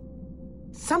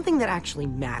 Something that actually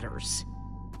matters.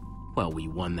 Well, we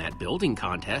won that building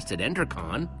contest at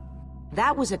EnderCon.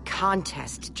 That was a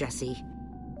contest, Jesse.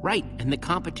 Right, and the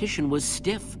competition was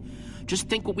stiff. Just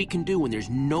think what we can do when there's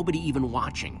nobody even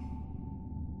watching.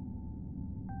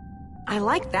 I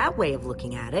like that way of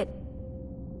looking at it.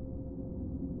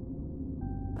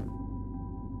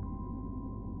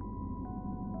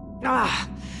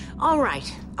 All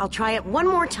right. I'll try it one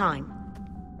more time.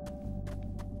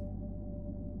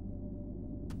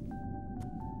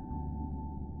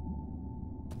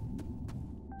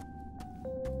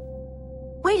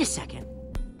 Wait a second.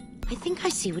 I think I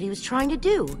see what he was trying to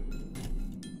do.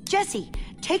 Jesse,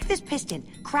 take this piston,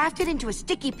 craft it into a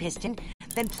sticky piston,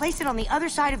 then place it on the other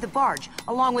side of the barge,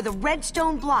 along with a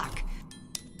redstone block.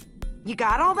 You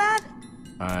got all that?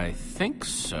 I think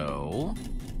so.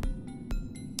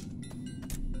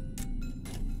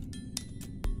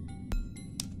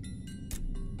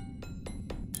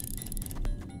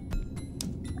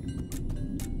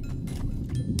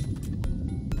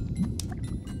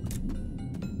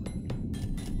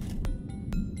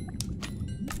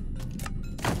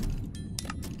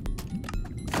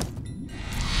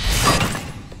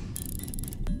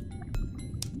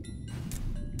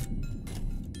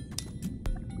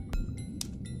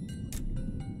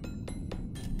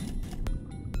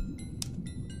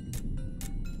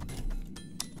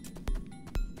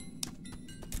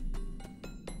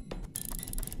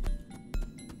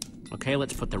 Okay,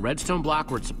 let's put the redstone block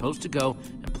where it's supposed to go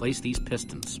and place these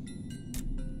pistons.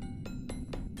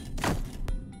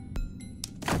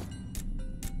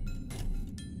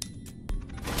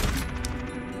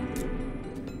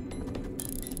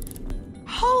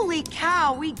 Holy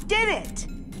cow, we did it!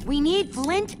 We need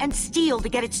flint and steel to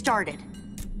get it started.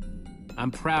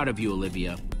 I'm proud of you,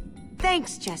 Olivia.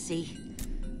 Thanks, Jesse.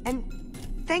 And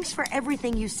thanks for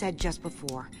everything you said just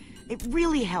before. It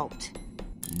really helped.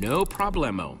 No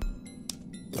problemo.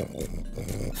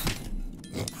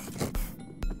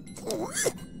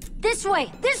 This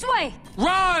way! This way!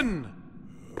 Run!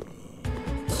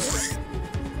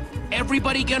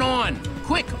 Everybody get on!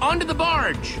 Quick, onto the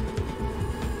barge!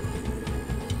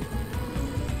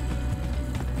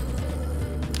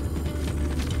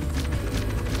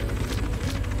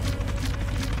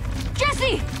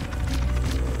 Jesse!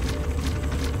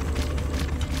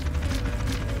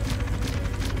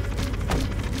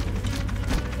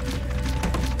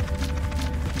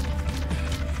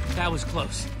 That was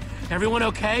close. Everyone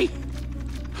okay?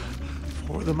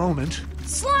 For the moment.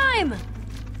 Slime!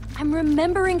 I'm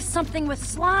remembering something with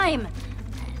slime.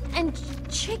 And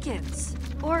chickens.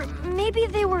 Or maybe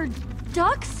they were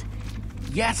ducks?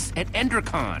 Yes, at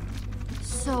EnderCon.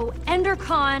 So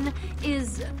EnderCon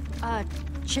is a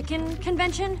chicken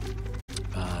convention?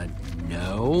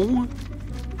 No.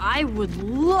 I would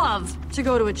love to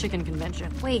go to a chicken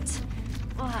convention. Wait,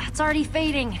 it's already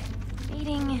fading.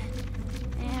 Fading,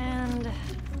 and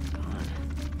gone.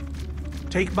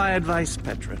 Take my advice,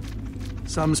 Petra.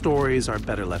 Some stories are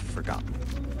better left forgotten.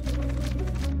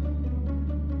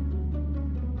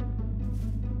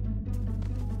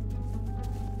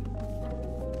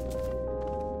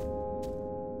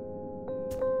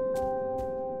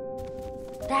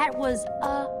 That was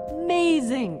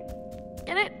amazing.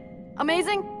 Get it?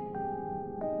 Amazing?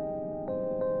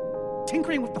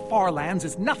 Tinkering with the far lands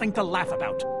is nothing to laugh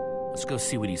about. Let's go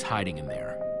see what he's hiding in there.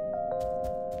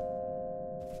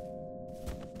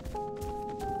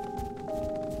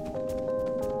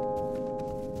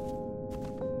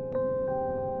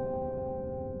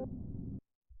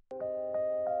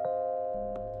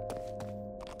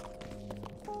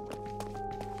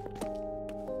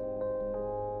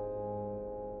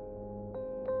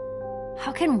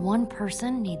 How can one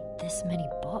person need this many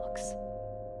books?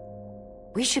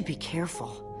 We should be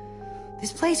careful.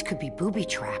 This place could be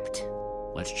booby-trapped.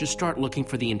 Let's just start looking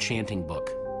for the enchanting book.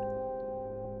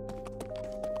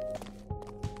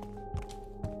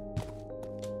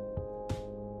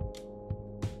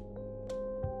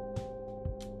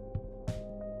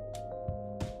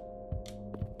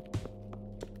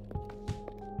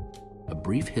 A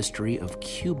Brief History of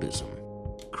Cubism.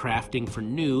 Crafting for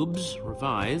Noobs,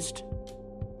 revised.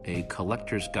 A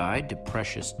Collector's Guide to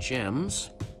Precious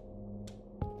Gems.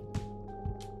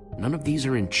 None of these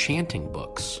are enchanting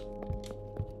books.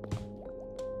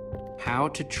 How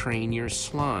to Train Your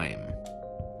Slime.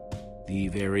 The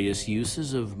Various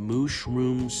Uses of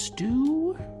Mushroom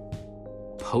Stew.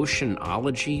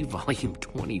 Potionology, Volume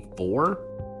 24.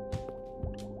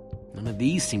 None of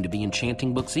these seem to be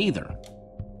enchanting books either.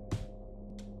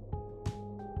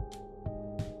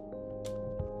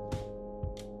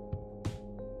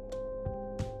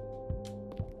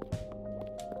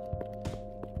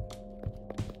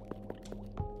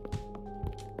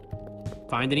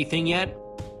 Find anything yet?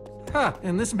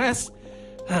 In this mess?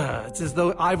 It's as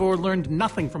though Ivor learned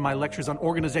nothing from my lectures on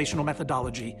organizational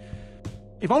methodology.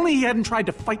 If only he hadn't tried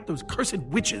to fight those cursed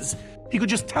witches, he could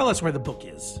just tell us where the book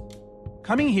is.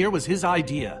 Coming here was his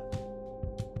idea.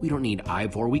 We don't need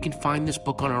Ivor. We can find this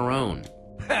book on our own.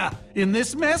 In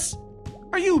this mess?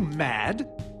 Are you mad?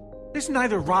 There's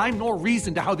neither rhyme nor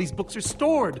reason to how these books are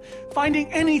stored.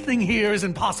 Finding anything here is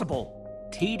impossible.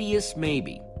 Tedious,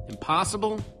 maybe.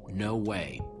 Impossible? No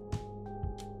way.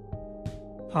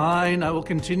 Fine, I will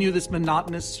continue this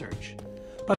monotonous search.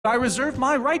 But I reserve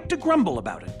my right to grumble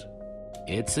about it.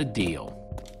 It's a deal.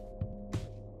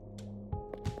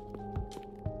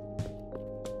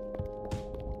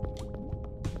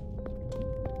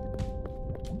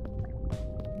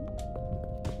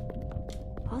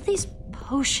 All these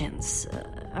potions,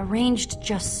 arranged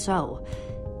just so.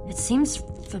 It seems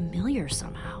familiar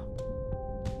somehow.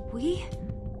 We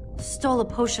stole a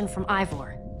potion from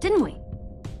Ivor, didn't we?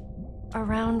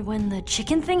 Around when the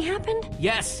chicken thing happened?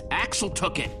 Yes, Axel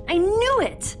took it. I knew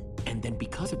it! And then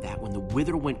because of that, when the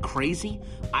Wither went crazy,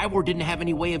 Ivor didn't have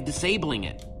any way of disabling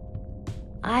it.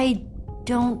 I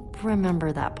don't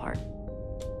remember that part.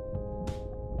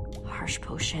 Harsh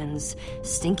potions,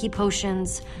 stinky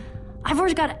potions.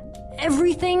 Ivor's got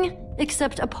everything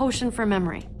except a potion for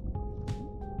memory.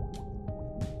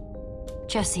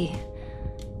 Jesse,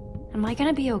 am I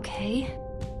gonna be okay?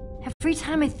 Every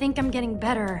time I think I'm getting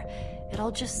better, it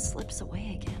all just slips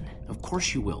away again. Of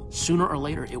course you will. Sooner or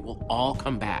later, it will all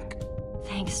come back.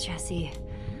 Thanks, Jesse.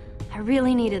 I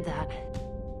really needed that.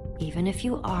 Even if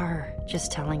you are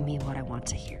just telling me what I want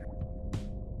to hear.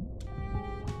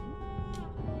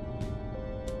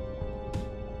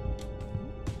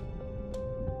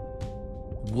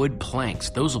 Wood planks,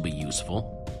 those will be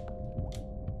useful.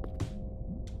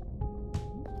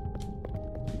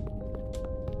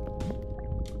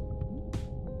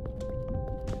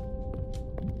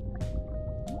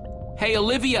 Hey,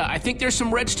 Olivia, I think there's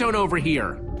some redstone over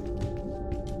here.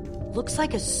 Looks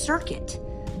like a circuit.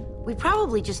 We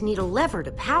probably just need a lever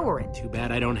to power it. Too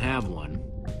bad I don't have one.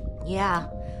 Yeah,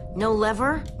 no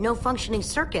lever, no functioning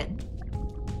circuit.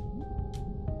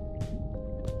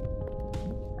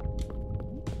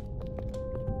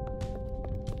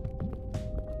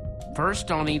 First,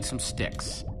 I'll need some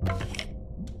sticks.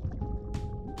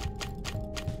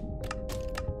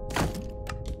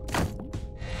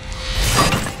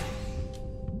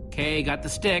 Okay, got the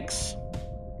sticks.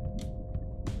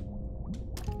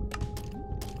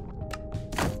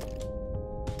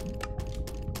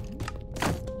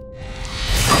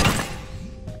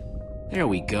 There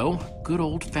we go. Good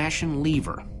old-fashioned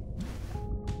lever.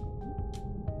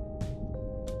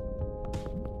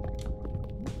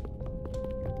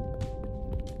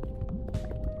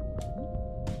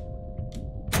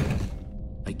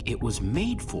 Like it was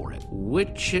made for it.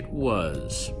 Which it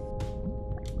was.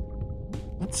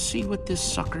 Let's see what this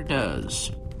sucker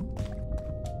does.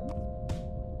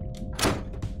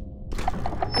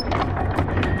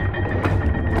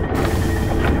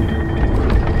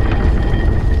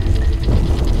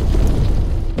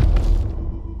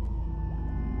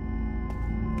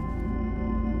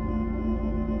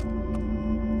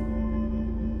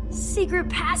 Secret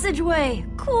passageway!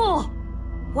 Cool!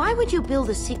 Why would you build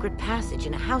a secret passage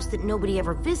in a house that nobody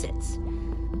ever visits?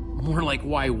 More like,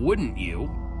 why wouldn't you?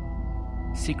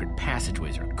 Secret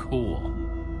passageways are cool.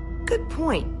 Good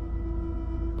point.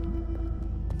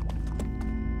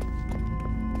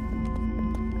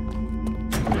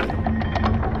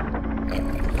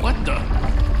 What the?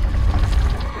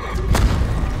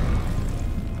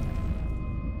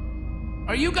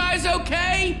 Are you guys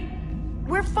okay?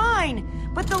 We're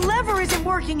fine, but the lever isn't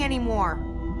working anymore.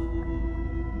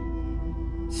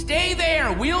 Stay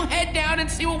there! We'll head down and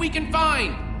see what we can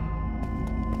find!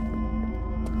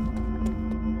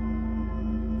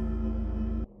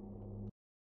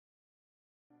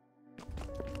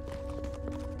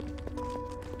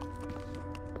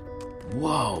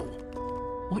 Whoa!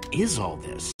 What is all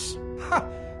this? Ha!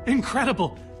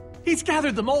 Incredible! He's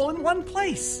gathered them all in one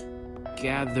place!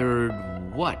 Gathered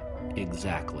what,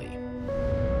 exactly?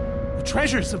 The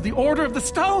treasures of the Order of the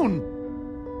Stone!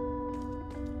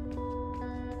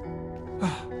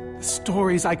 The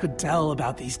stories I could tell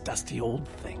about these dusty old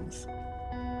things.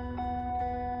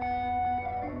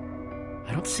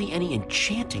 I don't see any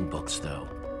enchanting books, though.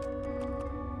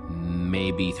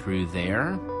 Maybe through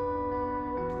there?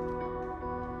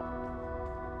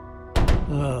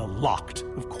 Locked,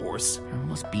 of course. There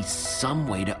must be some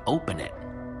way to open it.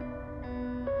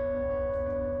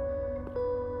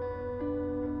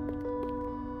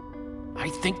 I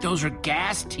think those are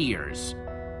gas tiers.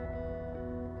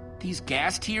 These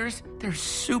gas tiers, they're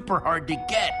super hard to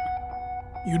get.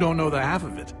 You don't know the half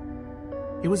of it.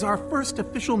 It was our first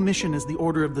official mission as the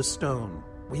Order of the Stone.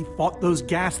 We fought those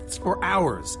ghasts for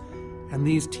hours, and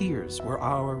these tiers were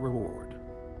our reward.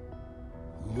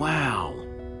 Wow.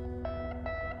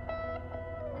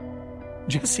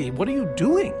 Jesse, what are you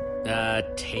doing?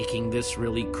 Taking this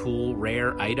really cool,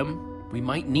 rare item. We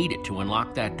might need it to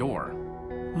unlock that door.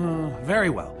 Very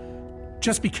well.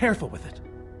 Just be careful with it.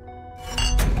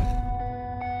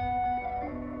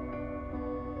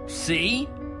 See?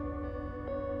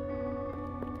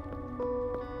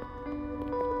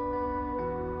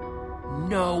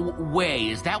 No way.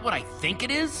 Is that what I think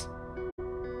it is?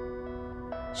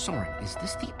 Soren, is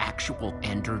this the actual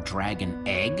Ender Dragon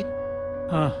egg?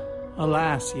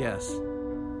 Alas, yes.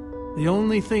 The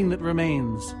only thing that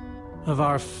remains of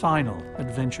our final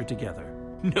adventure together.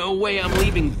 No way I'm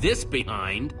leaving this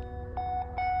behind.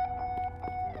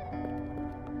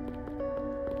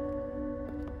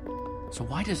 So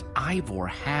why does Ivor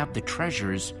have the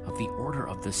treasures of the Order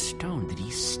of the Stone? Did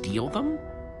he steal them?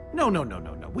 No.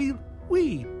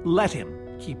 We let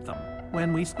him keep them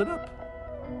when we split up.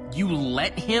 You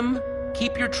let him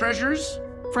keep your treasures?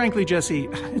 Frankly, Jesse,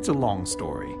 it's a long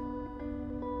story.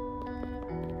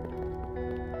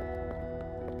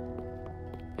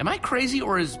 Am I crazy,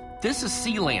 or is this a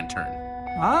sea lantern?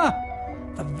 Ah,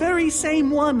 the very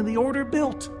same one the Order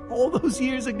built all those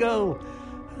years ago.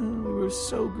 We were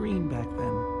so green back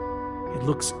then. It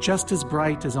looks just as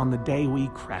bright as on the day we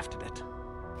crafted it.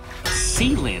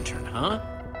 Sea lantern, huh?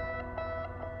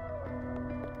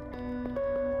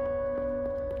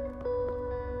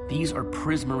 These are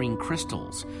prismarine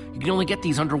crystals. You can only get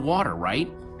these underwater, right?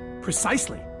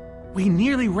 Precisely. We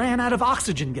nearly ran out of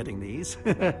oxygen getting these.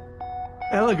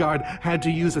 Eligard had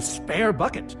to use a spare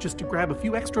bucket just to grab a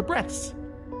few extra breaths.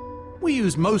 We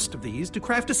used most of these to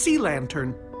craft a sea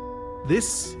lantern.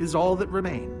 This is all that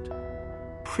remained.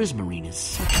 Prismarine is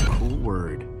such a cool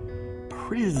word.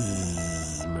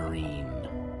 Prismarine.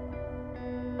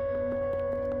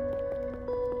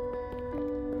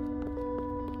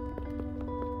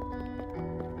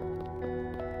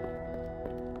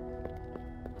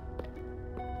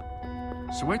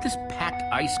 So where'd this packed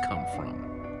ice come from?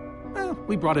 Well,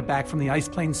 we brought it back from the Ice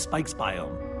Plains Spikes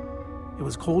biome. It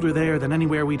was colder there than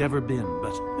anywhere we'd ever been,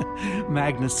 but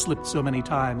Magnus slipped so many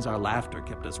times our laughter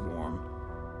kept us warm.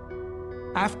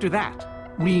 After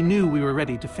that, we knew we were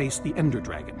ready to face the Ender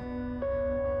Dragon.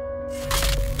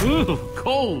 Ooh,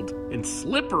 cold and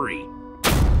slippery.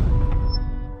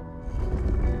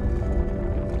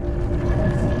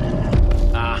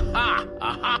 Aha!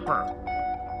 A hopper!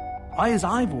 Why is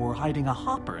Ivor hiding a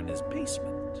hopper in his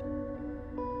basement?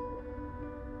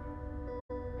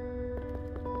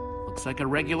 Looks like a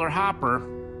regular hopper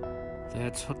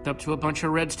that's hooked up to a bunch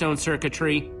of redstone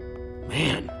circuitry.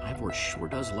 Man, Ivor sure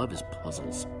does love his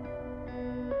puzzles.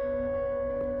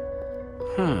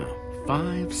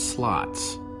 5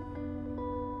 slots.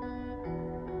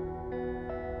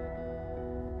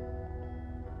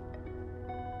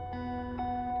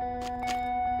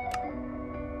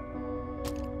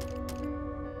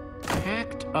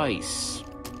 Packed ice.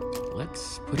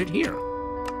 Let's put it here.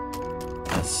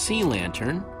 A sea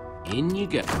lantern. In you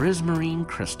get prismarine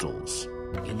crystals.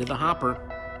 Into the hopper.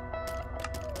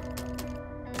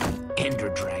 Ender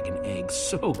dragon egg,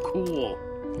 so cool.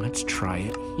 Let's try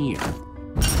it here.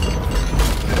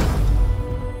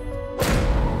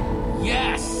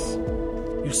 Yes!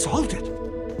 You solved it.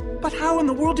 But how in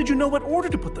the world did you know what order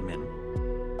to put them in?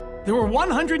 There were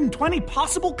 120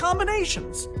 possible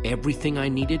combinations. Everything I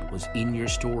needed was in your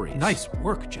stories. Nice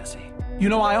work, Jesse. You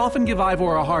know, I often give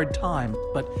Ivor a hard time,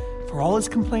 but for all his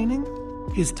complaining,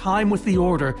 his time with the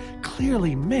Order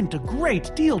clearly meant a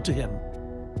great deal to him.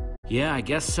 Yeah, I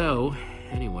guess so.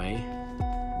 Anyway,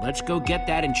 let's go get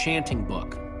that enchanting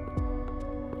book.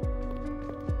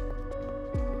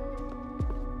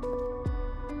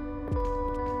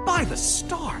 By the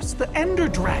stars, the Ender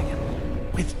Dragon,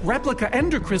 with replica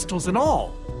Ender crystals and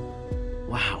all.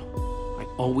 Wow, I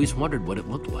always wondered what it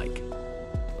looked like.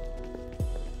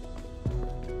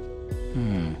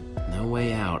 No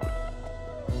way out.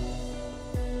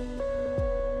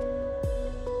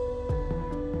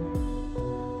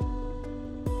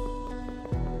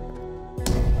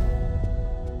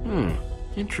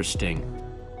 Interesting.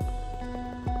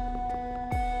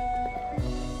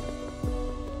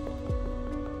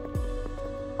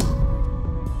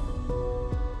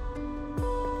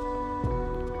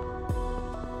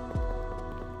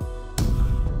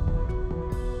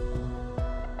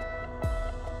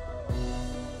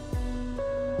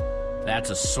 That's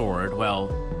a sword. Well,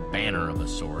 banner of a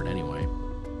sword, anyway.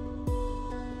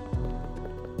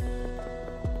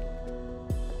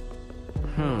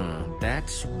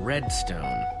 That's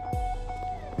redstone.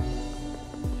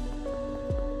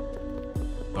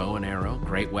 Bow and arrow,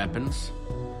 great weapons.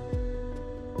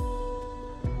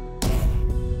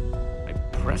 I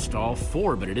pressed all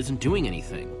 4, but it isn't doing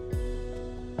anything.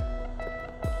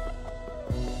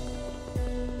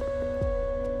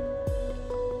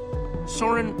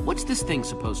 Soren, what's this thing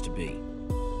supposed to be?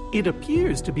 It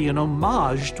appears to be an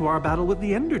homage to our battle with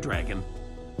the Ender Dragon.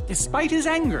 Despite his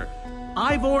anger,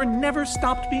 Ivor never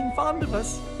stopped being fond of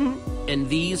us. And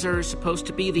these are supposed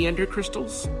to be the Ender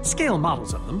crystals? Scale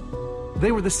models of them.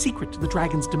 They were the secret to the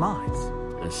dragon's demise.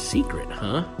 A secret,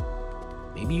 huh?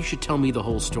 Maybe you should tell me the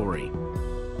whole story.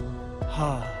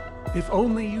 If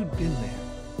only you'd been there.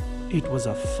 It was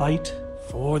a fight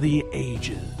for the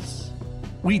ages.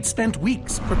 We'd spent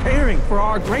weeks preparing for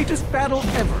our greatest battle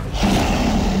ever.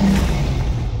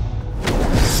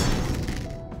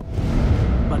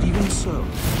 But even so,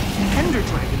 the Ender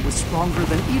Dragon was stronger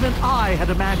than even I had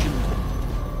imagined.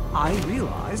 I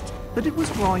realized that it was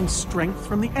drawing strength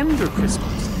from the Ender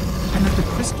crystals, and that the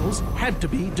crystals had to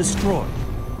be destroyed.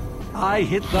 I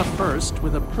hit the first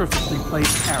with a perfectly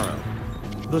placed arrow.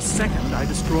 The second I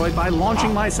destroyed by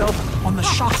launching myself on the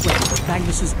shockwave of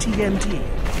Magnus's TNT.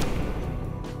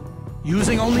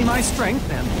 Using only my strength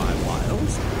and my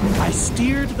wiles, I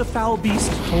steered the foul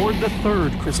beast toward the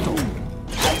third crystal.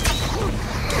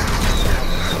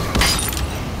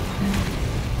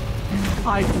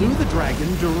 I flew the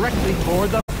dragon directly toward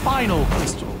the final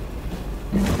crystal.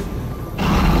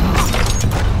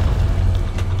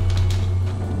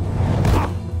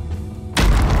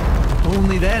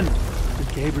 Only then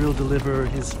did Gabriel deliver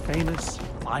his famous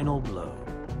final blow.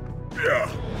 Yeah.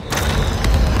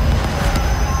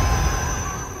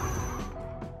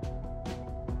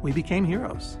 We became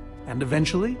heroes, and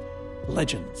eventually,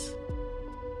 legends.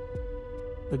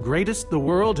 The greatest the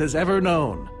world has ever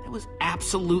known. That was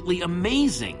absolutely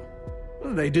amazing.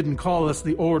 They didn't call us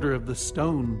the Order of the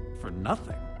Stone for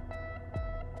nothing.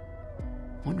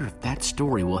 Wonder if that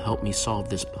story will help me solve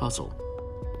this puzzle.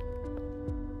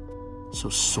 So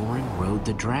Soren rode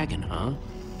the dragon, huh?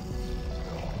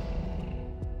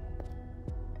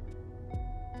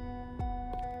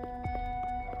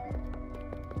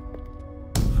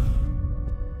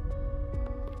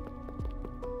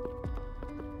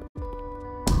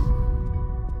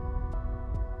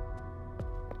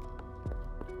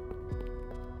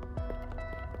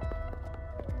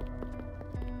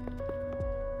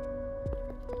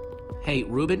 Hey,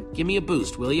 Ruben, give me a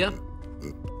boost, will ya?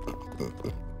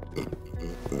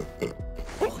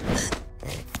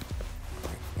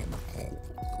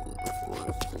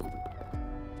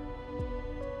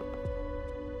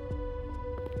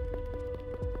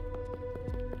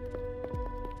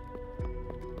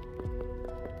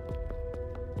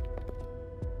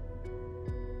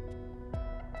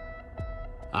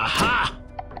 Aha!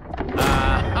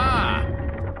 Aha!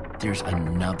 There's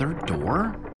another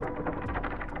door?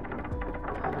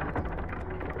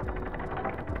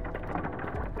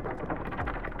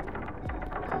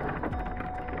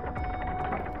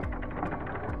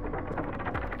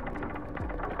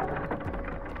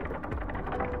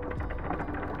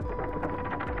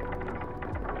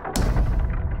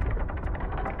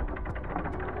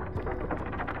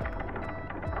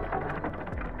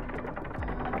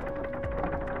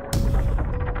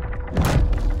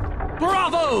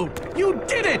 Bravo! You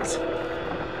did it!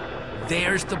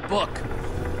 There's the book.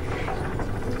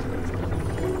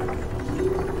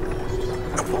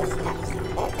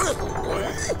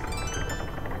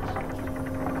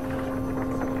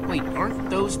 Wait, aren't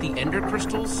those the ender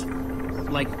crystals?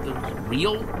 Like the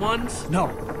real ones? No,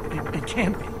 it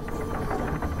can't be.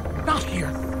 Not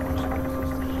here.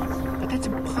 But that's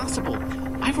impossible.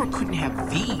 Ivor couldn't have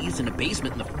these in a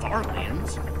basement in the far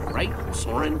lands, right,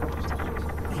 Soren?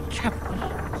 He kept them.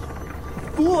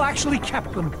 The fool actually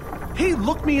kept them. He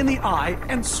looked me in the eye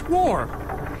and swore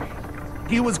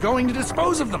he was going to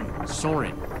dispose of them.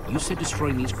 Soren, you said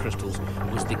destroying these crystals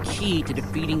was the key to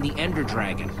defeating the Ender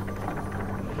Dragon.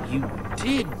 You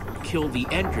did kill the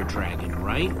Ender Dragon,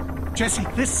 right? Jesse,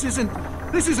 this isn't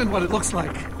what it looks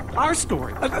like. Our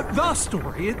story, the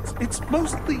story, it's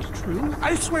mostly true.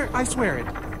 I swear it.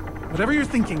 Whatever you're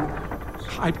thinking,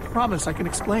 I promise I can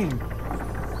explain.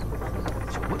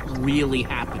 So what really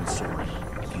happened, Soren?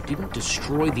 You didn't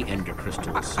destroy the Ender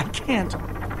crystals. I can't.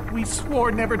 We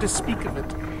swore never to speak of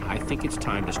it. I think it's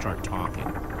time to start talking.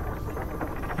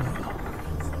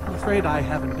 I'm afraid I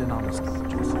haven't been honest with you,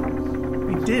 Jesse.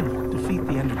 We did defeat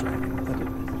the Ender Dragon, but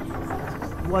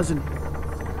it wasn't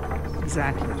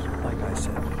exactly like I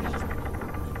said.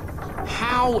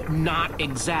 How not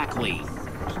exactly?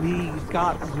 We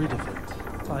got rid of it,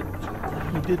 but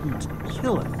we didn't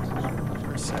kill it,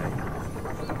 per se.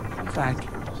 In fact,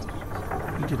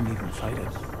 we didn't even fight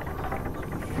it.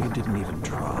 We didn't even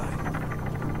try.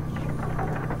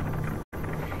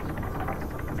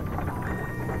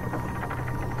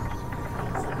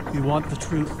 You want the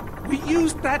truth? We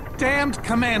used that damned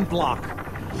command block.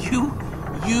 You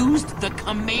used the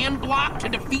command block to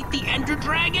defeat the Ender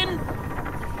Dragon?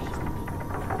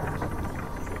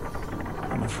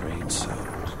 I'm afraid so.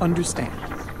 Understand,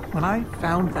 when I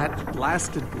found that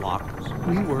blasted block,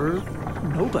 we were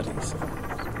nobodies.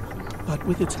 But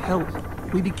with its help,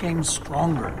 we became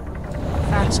stronger,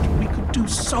 faster. We could do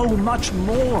so much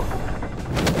more.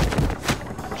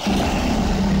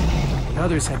 The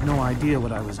others had no idea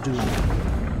what I was doing.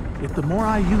 Yet the more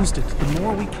I used it, the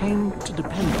more we came to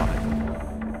depend on it.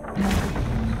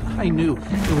 I knew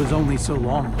it was only so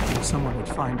long before someone would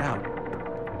find out.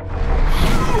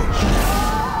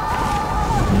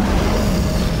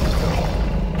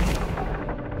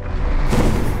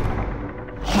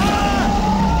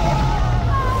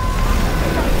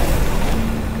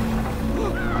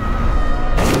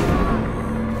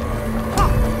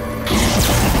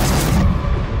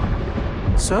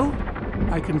 So,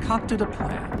 I concocted a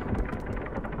plan.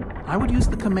 I would use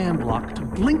the command block to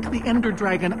blink the Ender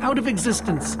Dragon out of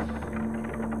existence.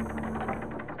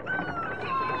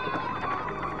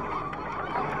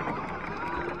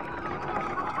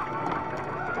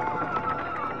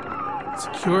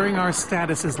 Securing our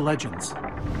status as legends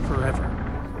forever.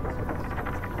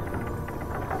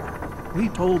 We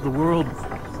told the world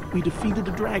we defeated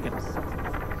a dragon.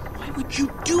 Why would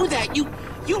you do that?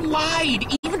 You lied,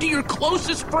 even to your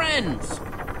closest friends.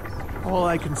 All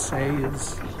I can say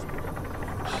is,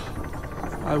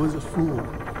 I was a fool.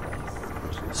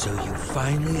 So you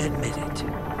finally admit it.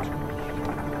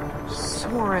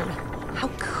 Soren, how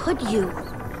could you?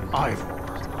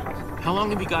 Ivor. How long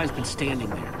have you guys been standing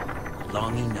there?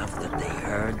 Long enough that they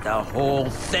heard the whole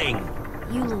thing.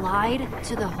 You lied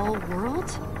to the whole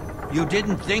world? You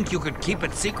didn't think you could keep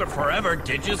it secret forever,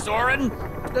 did you, Soren?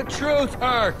 The truth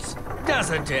hurts,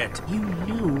 doesn't it? You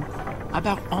knew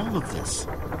about all of this,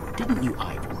 didn't you,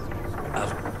 Ivor?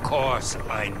 Of course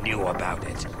I knew about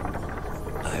it.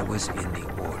 I was in the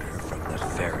Order from the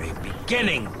very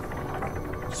beginning.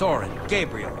 Soren,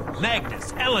 Gabriel,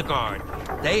 Magnus, Ellegaard,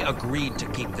 they agreed to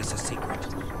keep this a secret.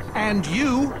 And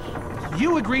you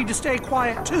agreed to stay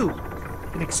quiet too,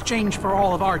 in exchange for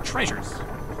all of our treasures.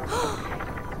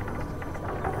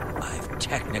 I've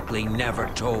technically never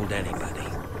told anybody.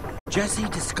 Jesse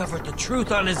discovered the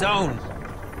truth on his own.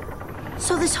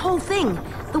 So this whole thing,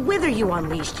 the Wither you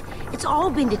unleashed, it's all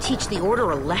been to teach the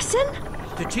Order a lesson?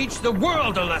 To teach the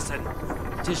world a lesson.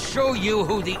 To show you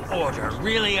who the Order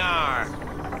really are.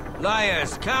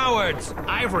 Liars, cowards.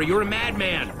 Ivor, you're a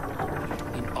madman.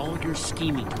 In all your you're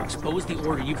scheming to expose the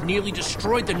Order, you've nearly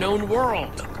destroyed the known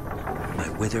world. My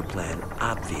Wither plan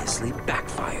obviously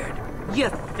backfired. You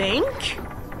think?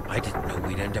 I didn't know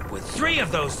we'd end up with 3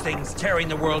 of those things tearing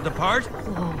the world apart.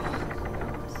 Whoa.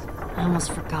 I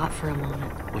almost forgot for a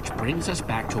moment. Which brings us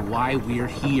back to why we're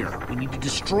here. We need to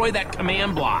destroy that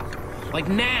command block. Like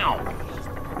now.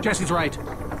 Jesse's right.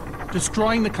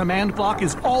 Destroying the command block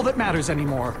is all that matters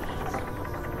anymore.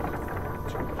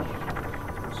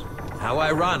 How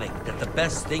ironic that the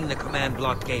best thing the command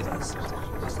block gave us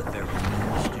was the very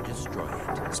means to destroy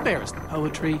it. Spare us the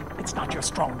poetry. It's not your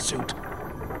strong suit.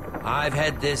 I've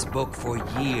had this book for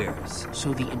years.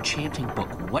 So the enchanting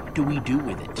book, what do we do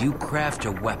with it? You craft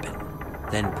a weapon,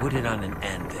 then put it on an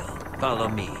anvil. Follow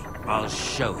me. I'll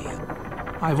show you.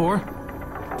 Ivor,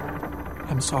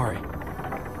 I'm sorry.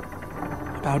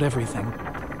 About everything.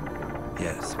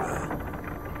 Yes,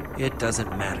 well, it doesn't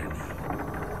matter now.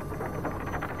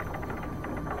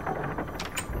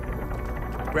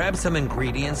 Grab some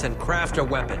ingredients and craft a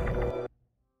weapon.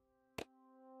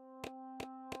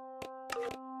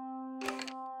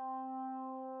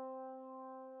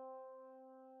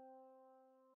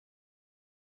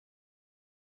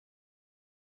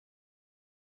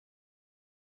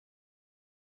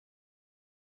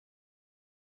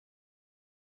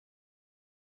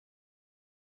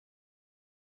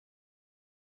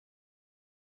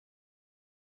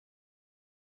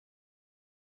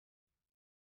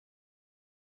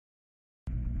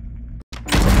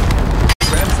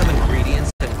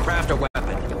 A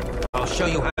weapon. I'll show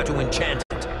you how to enchant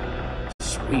it.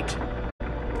 Sweet.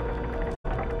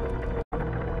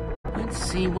 Let's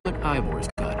see what Ivor's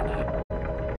got in it.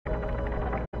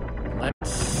 Let's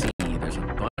see. There's a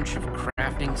bunch of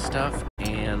crafting stuff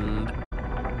and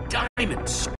diamond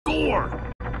score.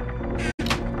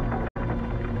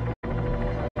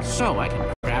 So I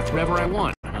can craft whatever I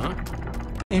want, huh?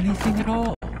 Anything at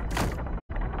all.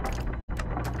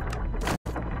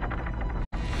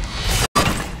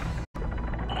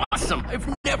 Awesome! I've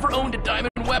never owned a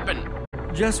diamond weapon!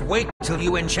 Just wait till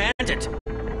you enchant it!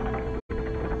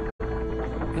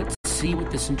 Let's see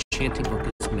what this enchanting book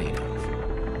is made of.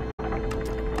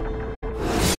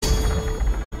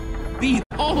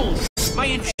 Behold! My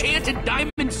enchanted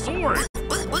diamond sword!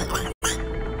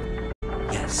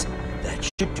 Yes, that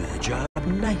should do the job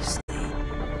nicely.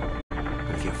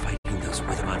 But if you're fighting those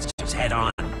wither monsters head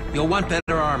on, you'll want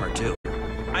better armor too.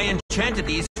 I enchanted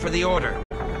these for the Order.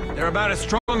 They're about as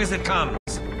strong as it comes.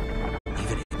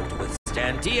 Even able to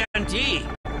withstand TNT.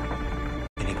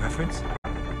 Any preference?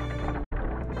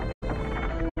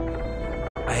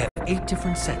 I have 8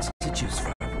 different sets to choose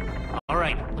from.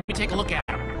 Alright, let me take a look at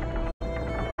them.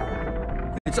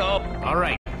 It's all...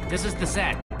 Alright, this is the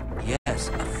set. Yes,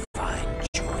 a fine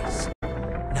choice.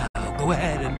 Now, go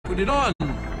ahead and put it on.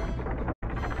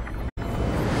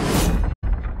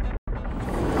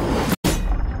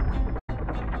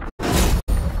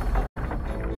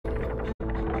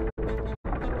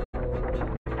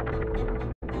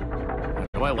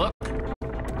 Do I look?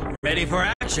 Ready for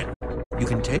action. You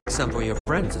can take some for your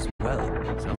friends as well.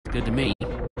 Sounds good to me.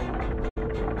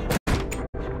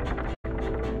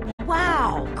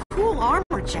 Wow, cool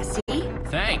armor, Jesse.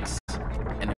 Thanks.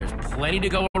 And there's plenty to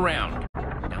go around.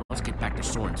 Now let's get back to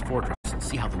Soren's fortress and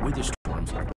see how the Wither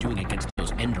Storms are doing against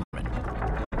those Endermen.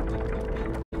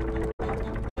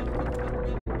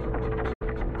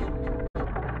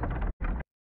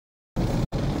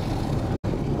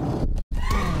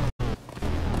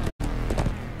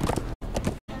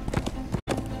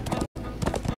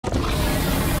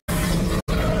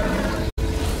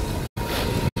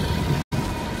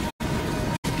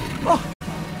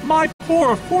 My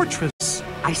poor fortress!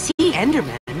 I see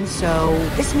Endermen, so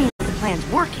this means the plan's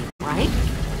working, right?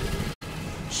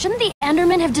 Shouldn't the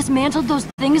Endermen have dismantled those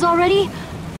things already?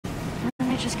 Or am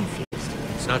I just confused?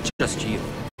 It's not just you.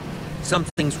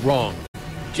 Something's wrong.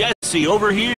 Jesse,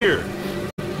 over here!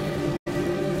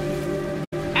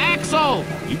 Axel!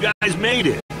 You guys made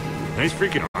it! Nice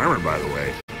freaking armor, by the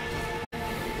way.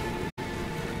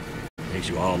 Makes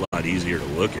you all a lot easier to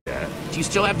look at. Do you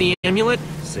still have the amulet?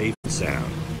 Safe and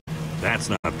sound. That's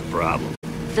not the problem.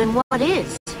 Then what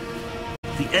is?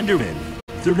 The Endermen,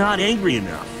 they're not angry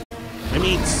enough. I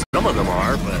mean, some of them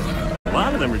are, but a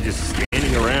lot of them are just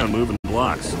standing around moving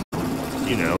blocks.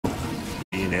 You know,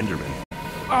 being Endermen.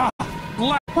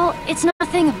 Well, it's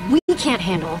nothing we can't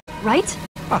handle, right?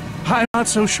 I'm not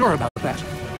so sure about that.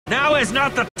 Now is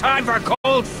not the time for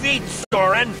cold feet,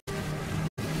 Soren!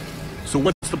 So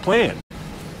what's the plan?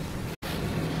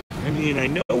 I mean, I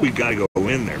know we gotta go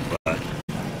in there, but...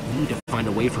 We need to find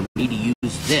a way for me to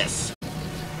use this.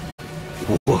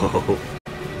 Whoa.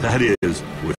 That is,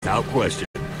 without question,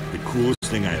 the coolest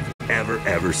thing I have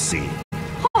ever seen.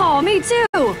 Oh, me too!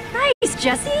 Nice,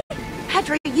 Jesse!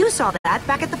 Petra, you saw that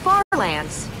back at the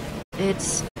Farlands.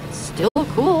 It's still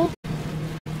cool.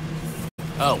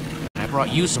 Oh, I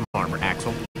brought you some armor,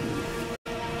 Axel.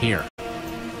 Here.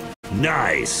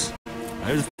 Nice!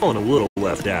 I was feeling a little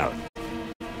left out.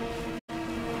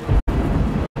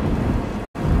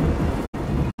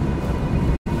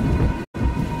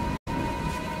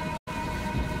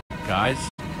 Guys,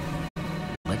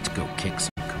 let's go kick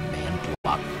some command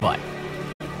block butt.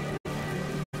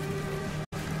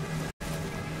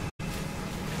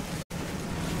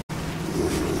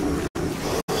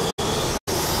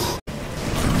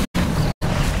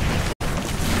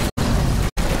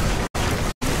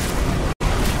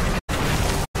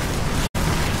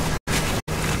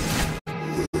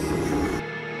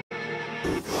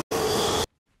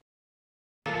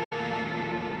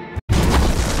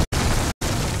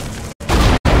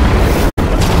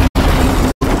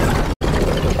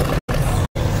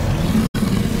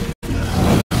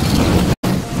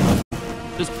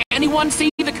 Anyone see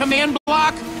the command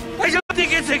block? I don't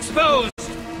think it's exposed!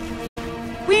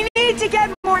 We need to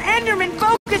get more Endermen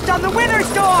focused on the Winter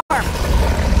Storm!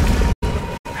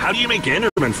 How do you make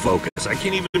Enderman focus? I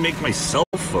can't even make myself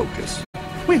focus.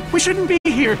 We shouldn't be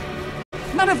here.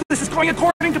 None of this is going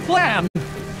according to plan.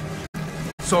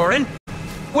 Soren?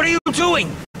 What are you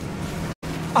doing?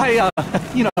 I've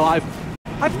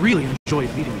really enjoyed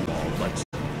meeting you all, but...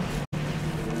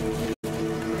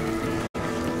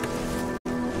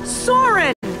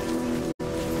 Soren!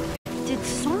 Did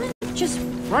Soren just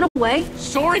run away?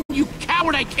 Soren, you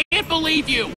coward! I can't believe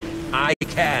you! I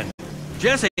can.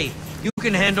 Jesse, you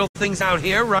can handle things out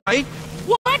here, right?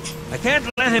 What? I can't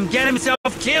let him get himself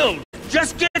killed!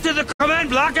 Just get to the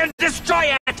command block and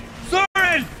destroy it!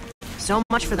 Soren! So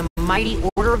much for the mighty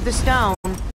Order of the Stone.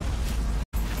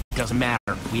 Doesn't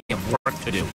matter. We have work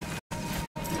to do.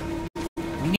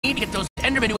 We need to get those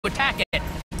Endermen to attack it.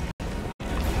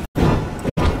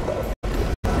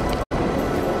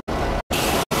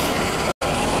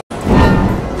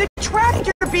 The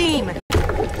tractor beam!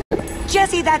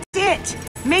 Jesse, that's it!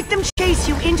 Make them chase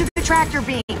you into the tractor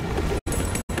beam.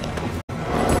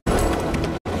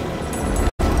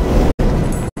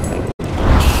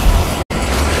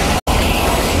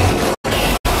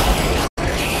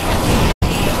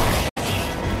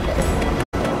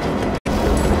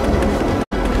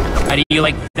 How do you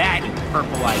like that, you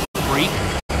purple-eyed freak?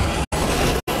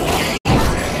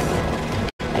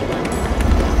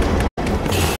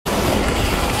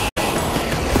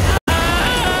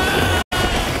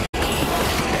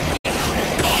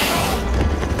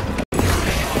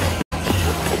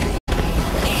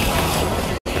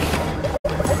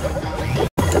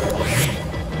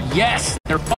 Yes,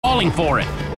 they're falling for it.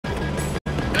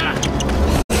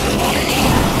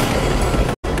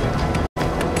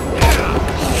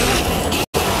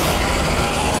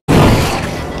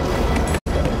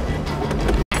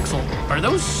 Axel, are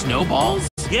those snowballs?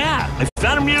 Yeah, I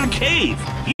found him near the cave.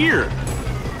 Here.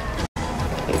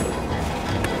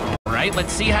 All right,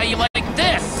 let's see how you like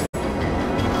this.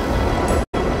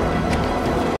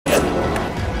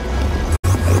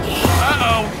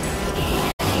 Uh-oh.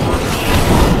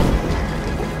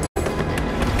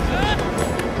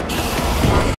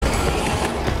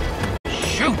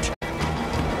 Shoot!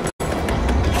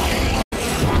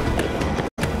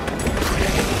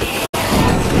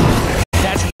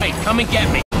 That's right, come and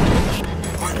get me.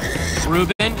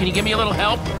 Ruben, can you give me a little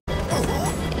help?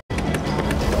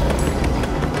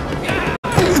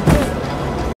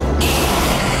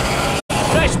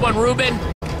 Nice one, Ruben.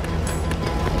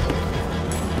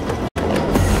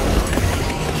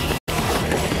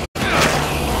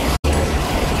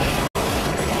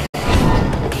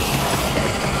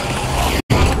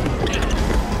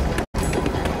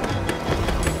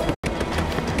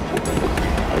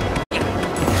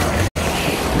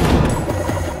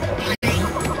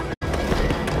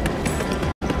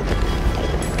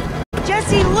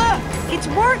 Jesse, look! It's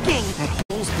working! That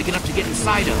hole's big enough to get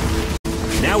inside of.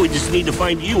 Now we just need to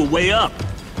find you a way up.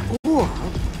 Or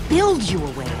build you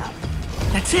a way up.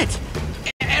 That's it.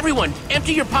 Everyone,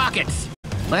 empty your pockets.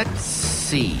 Let's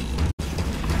see.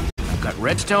 I've got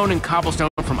redstone and cobblestone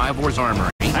from Ivor's armory.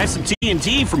 I have some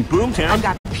TNT from Boomtown. I've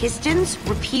got pistons,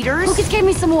 repeaters... Lucas gave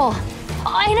me some wool.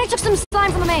 And I took some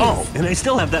slime from the maze. Oh, and I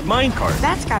still have that minecart.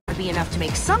 That's gotta be enough to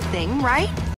make something, right?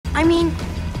 I mean,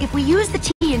 if we use the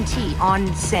TNT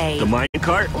on, say... The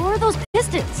minecart? Or those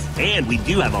pistons. And we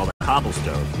do have all the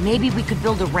cobblestone. Maybe we could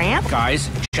build a ramp? Guys,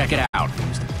 check it out.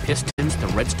 Use the pistons, the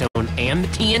redstone, and the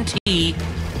TNT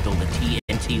to build a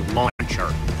TNT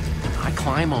launcher. I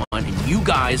climb on and you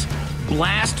guys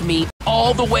blast me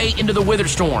all the way into the Wither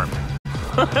Storm.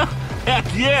 Heck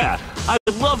yeah! I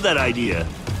love that idea.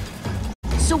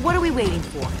 So what are we waiting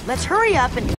for? Let's hurry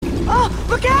up and... Oh,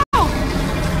 look out!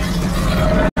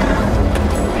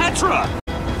 Petra!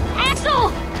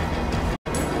 Axel!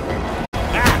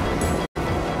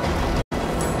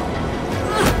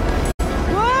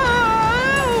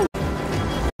 Whoa!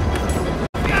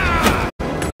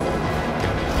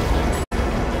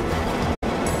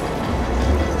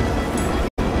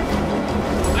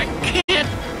 I can't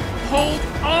hold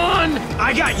on!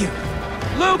 I got you!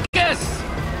 Lucas!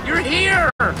 You're here!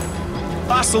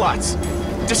 Ocelots!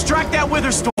 Distract that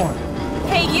Wither Storm!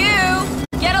 Hey, you!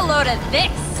 Get a load of this!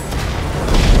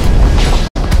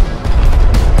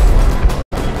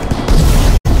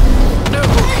 No!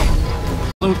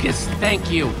 Lucas, thank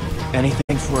you.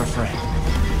 Anything for a friend.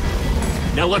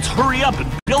 Now let's hurry up and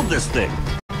build this thing.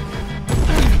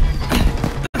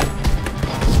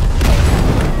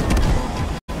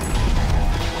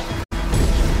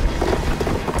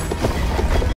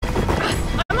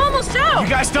 I'm almost out! You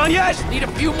guys done yet? Just need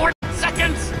a few more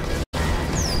seconds.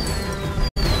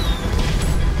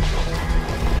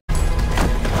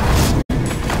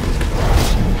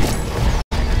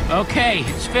 Okay,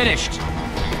 it's finished.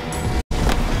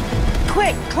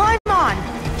 Quick, climb on!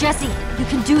 Jesse, you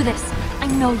can do this. I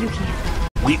know you can.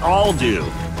 We all do.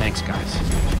 Thanks, guys.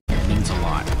 It means a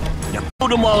lot. Now go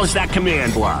demolish that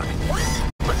command block.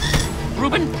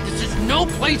 Ruben, this is no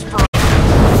place for us.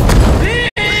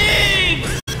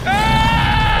 Pigs!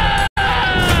 Ah!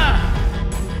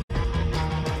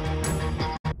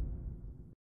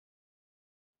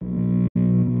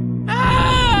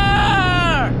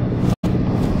 Ah!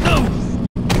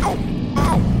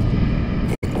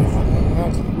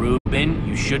 Ruben,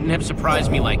 you shouldn't have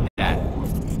surprised me like that.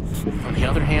 On the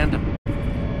other hand, I'm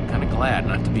kind of glad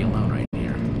not to be alone right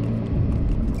here.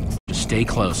 Just stay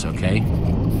close, okay?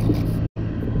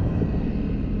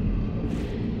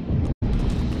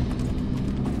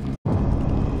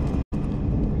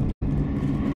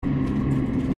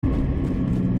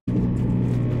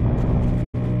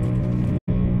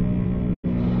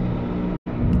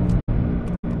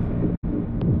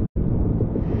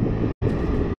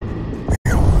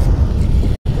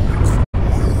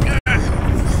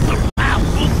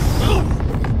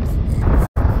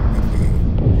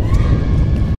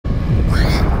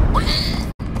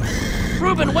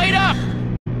 Ruben, wait up!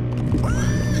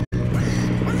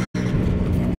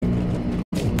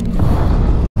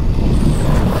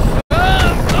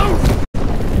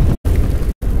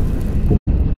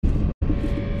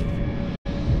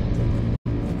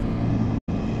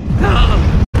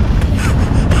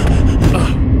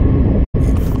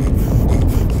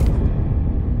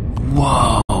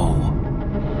 Whoa!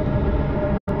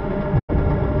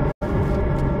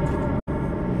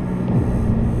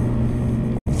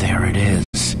 There it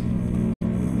is.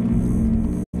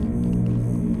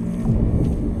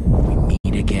 We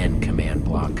meet again, command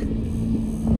block.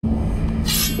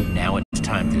 Now it's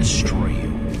time to destroy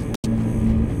you.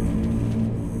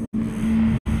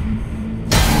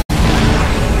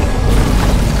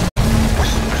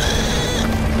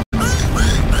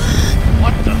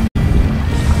 What the?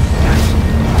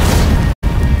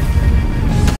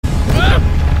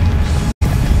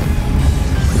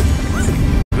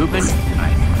 Ruben,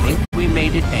 I think we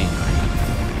made it angry.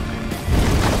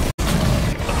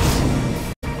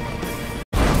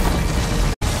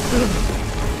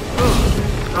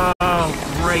 Oh,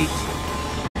 great.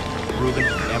 Ruben,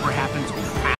 whatever happens, we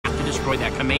have to destroy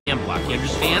that command block, you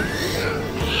understand?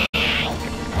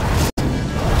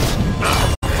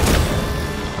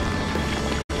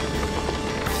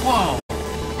 Whoa!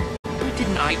 Why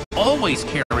didn't I always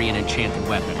carry an enchanted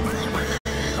weapon?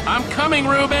 I'm coming,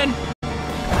 Ruben!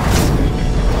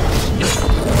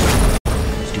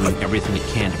 It's doing everything it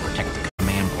can to protect the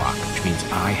command block, which means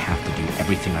I have to do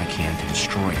everything I can to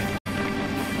destroy it.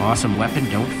 Awesome weapon,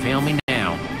 don't fail me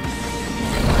now.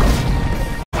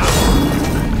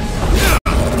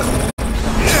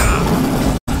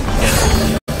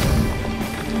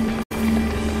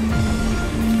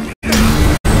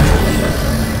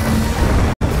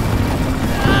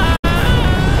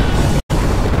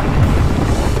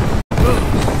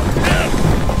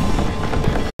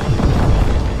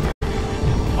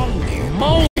 Holy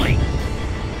moly!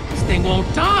 This thing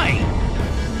won't die!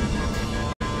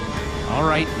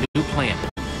 Alright, new plan.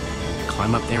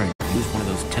 Climb up there and use one of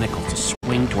those tentacles to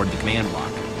swing toward the command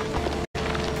block.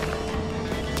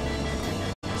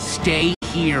 Stay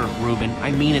here, Ruben.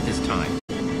 I mean it this time.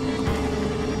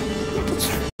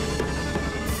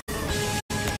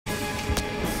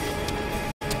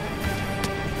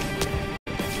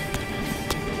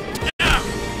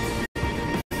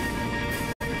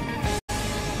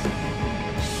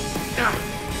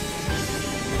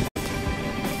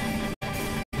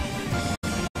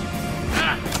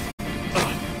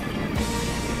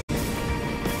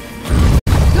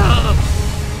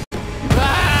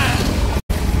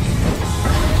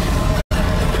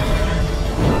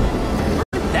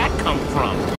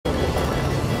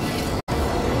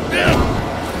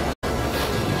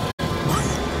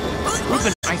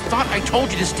 told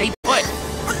you to stay put.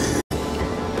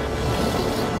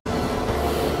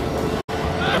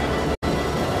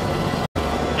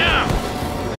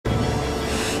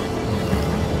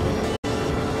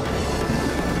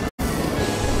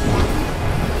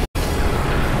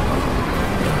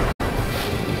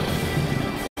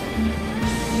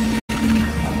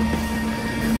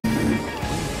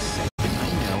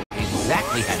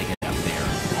 Exactly how to get up there.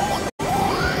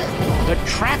 The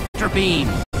tractor beam!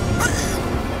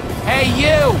 Hey,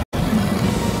 you!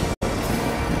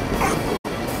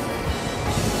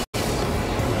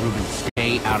 Ruben,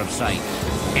 stay out of sight.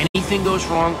 Anything goes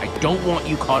wrong, I don't want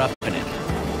you caught up in it.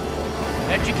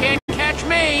 Bet you can't catch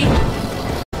me!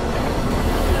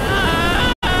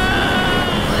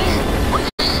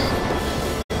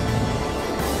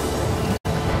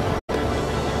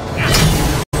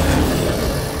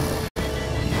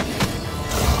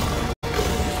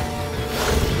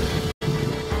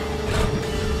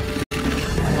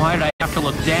 Why did I have to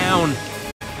look down?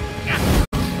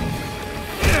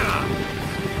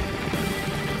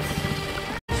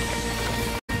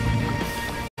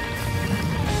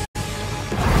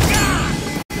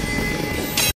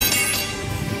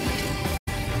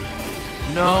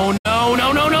 No, no,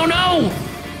 no, no, no, no!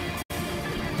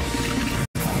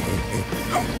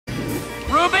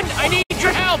 Ruben, I need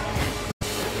your help!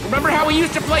 Remember how we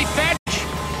used to play fetch?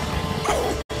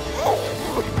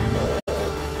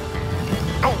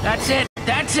 That's it!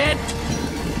 That's it!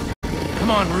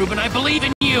 Come on, Ruben, I believe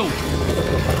in you!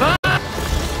 Ah!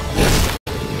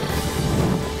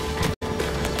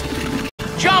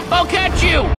 Jump, I'll catch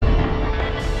you!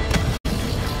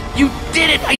 You did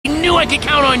it! I knew I could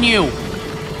count on you!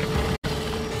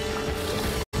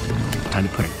 Time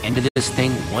to put an end to this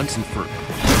thing once and for...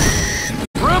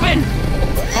 Ruben!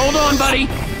 Hold on, buddy!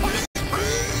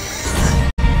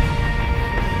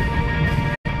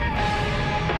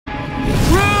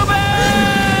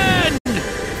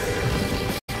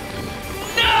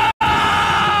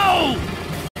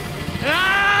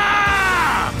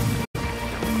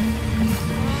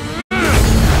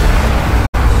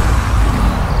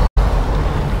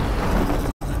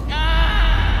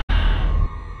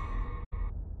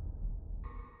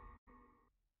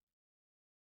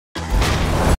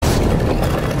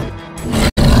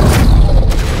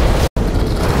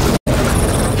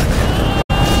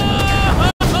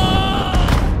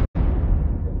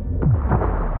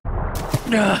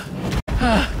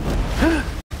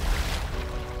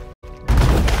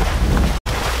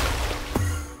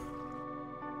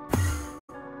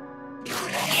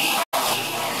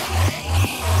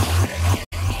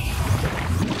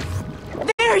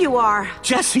 There you are!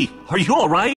 Jesse, are you all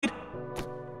right?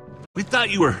 We thought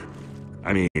you were...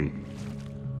 I mean,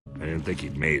 I didn't think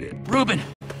you'd made it. Ruben!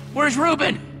 Where's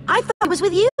Ruben? I thought it was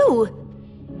with you!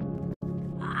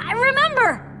 I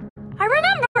remember! I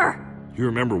remember! You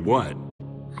remember what?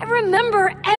 I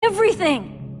remember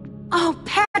everything! Oh,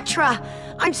 Petra!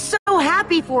 I'm so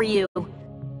happy for you!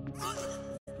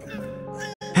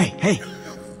 Hey, hey!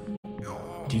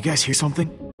 Do you guys hear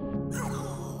something?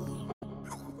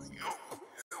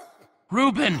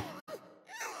 Ruben!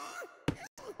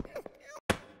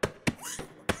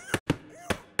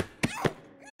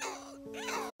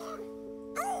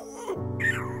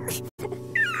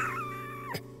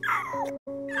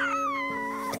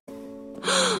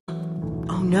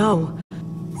 Oh no.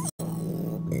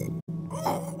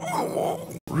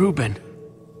 Ruben.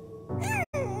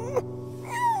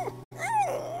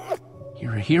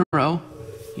 You're a hero.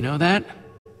 You know that?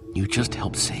 You just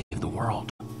helped save the world.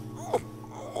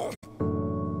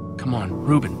 Come on,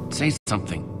 Ruben, say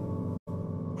something.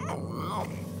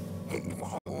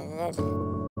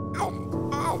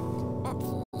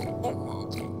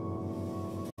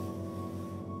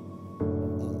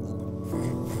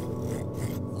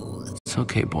 It's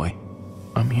okay, boy.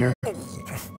 I'm here. I'm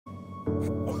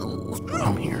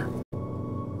here.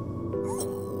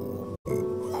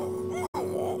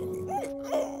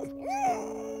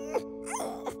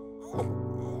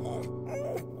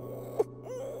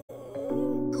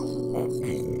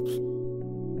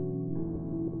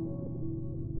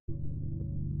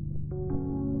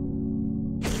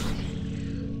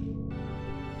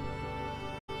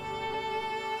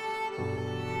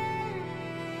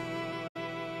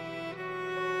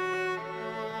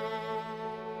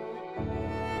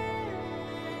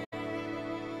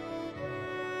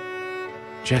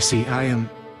 Jesse, I am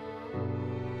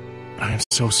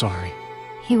so sorry.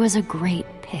 He was a great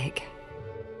pig.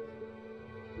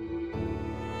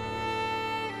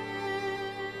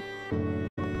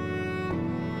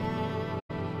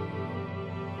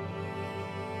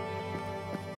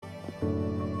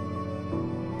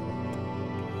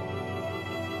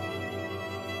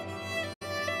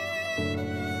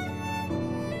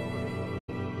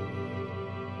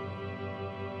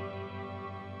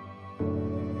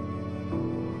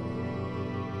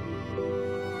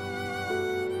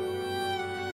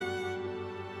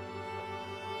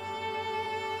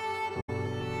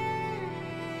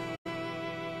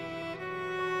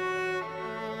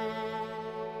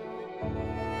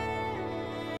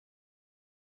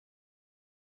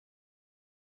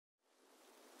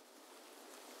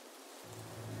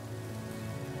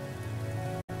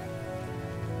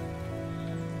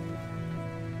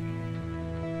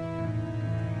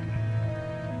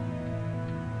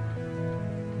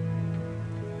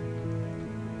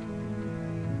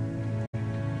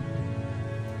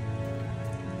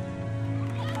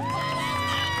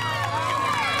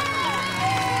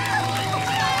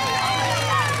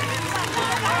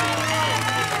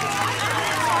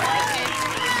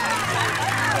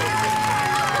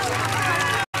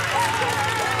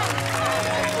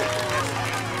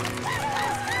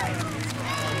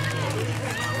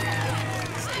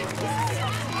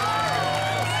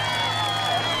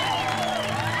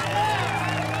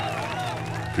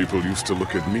 People used to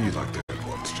look at me like that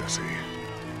once, Jesse.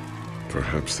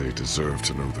 Perhaps they deserve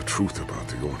to know the truth about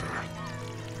the Order.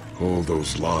 All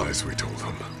those lies we told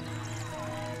them.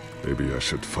 Maybe I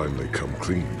should finally come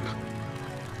clean.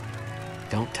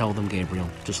 Don't tell them, Gabriel.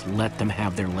 Just let them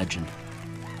have their legend.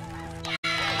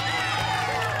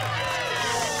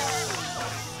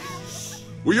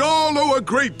 We all owe a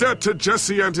great debt to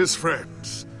Jesse and his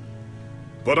friends.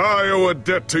 But I owe a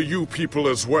debt to you people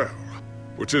as well.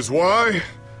 Which is why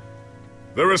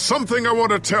there is something I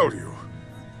want to tell you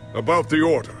about the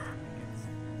Order.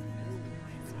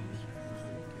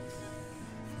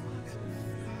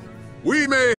 We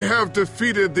may have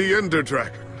defeated the Ender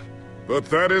Dragon, but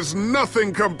that is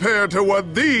nothing compared to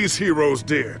what these heroes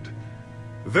did.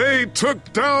 They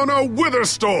took down a Wither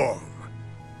Storm.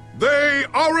 They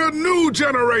are a new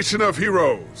generation of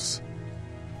heroes.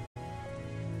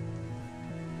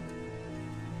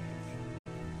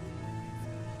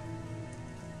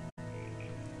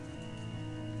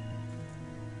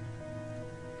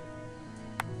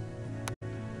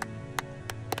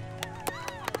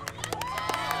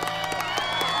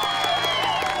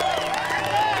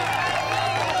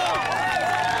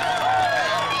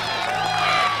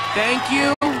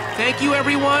 Thank you,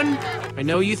 everyone. I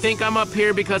know you think I'm up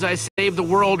here because I saved the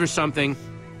world or something,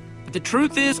 but the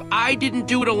truth is, I didn't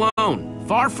do it alone.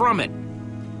 Far from it.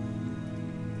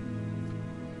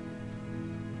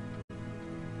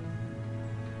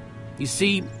 You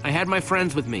see, I had my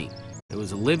friends with me. It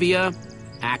was Olivia,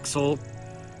 Axel,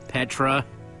 Petra,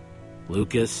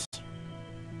 Lucas.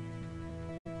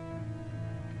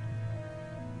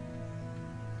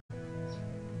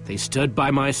 They stood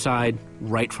by my side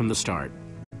right from the start.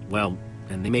 Well,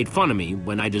 and they made fun of me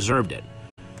when I deserved it.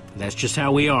 That's just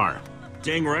how we are.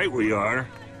 Dang right we are.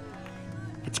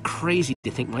 It's crazy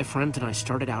to think my friends and I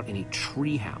started out in a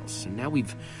treehouse, and now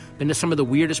we've been to some of the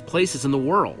weirdest places in the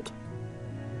world.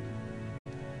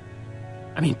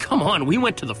 I mean, come on, we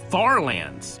went to the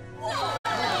Farlands.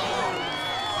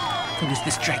 There was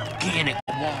this gigantic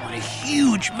wall and a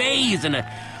huge maze and a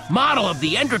model of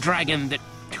the Ender Dragon that,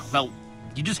 well,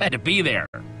 you just had to be there.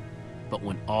 But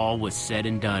when all was said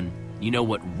and done, you know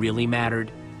what really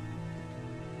mattered?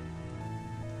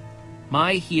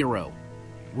 My hero,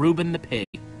 Reuben the Pig.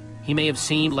 He may have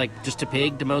seemed like just a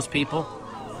pig to most people,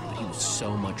 but he was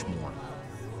so much more.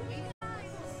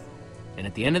 And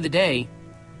at the end of the day,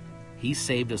 he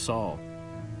saved us all.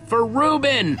 For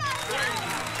Reuben!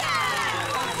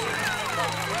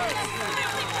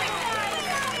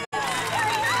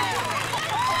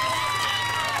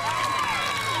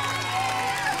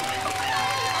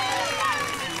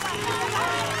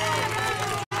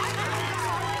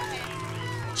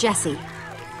 Jesse,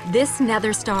 this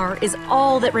Nether Star is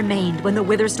all that remained when the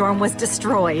Wither Storm was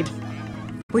destroyed.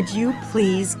 Would you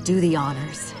please do the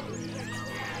honors?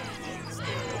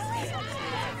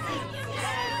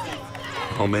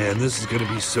 Oh man, this is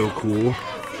gonna be so cool.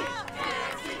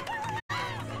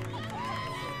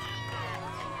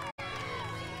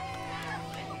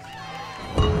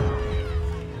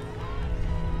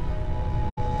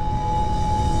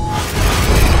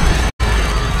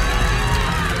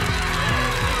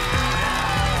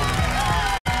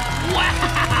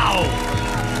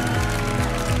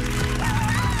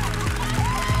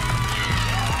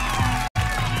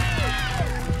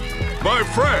 My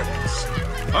friends,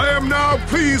 I am now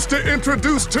pleased to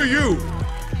introduce to you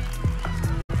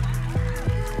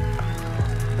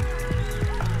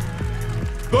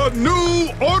the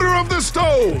new Order of the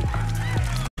Stone.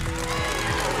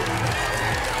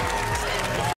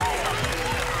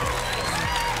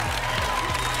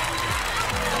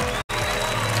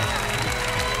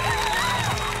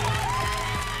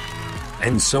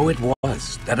 And so it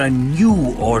was that a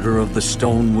new Order of the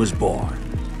Stone was born.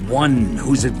 One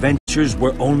whose adventures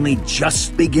were only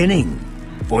just beginning.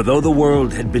 For though the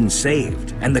world had been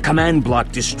saved and the command block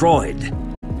destroyed,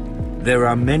 there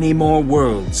are many more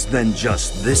worlds than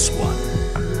just this one.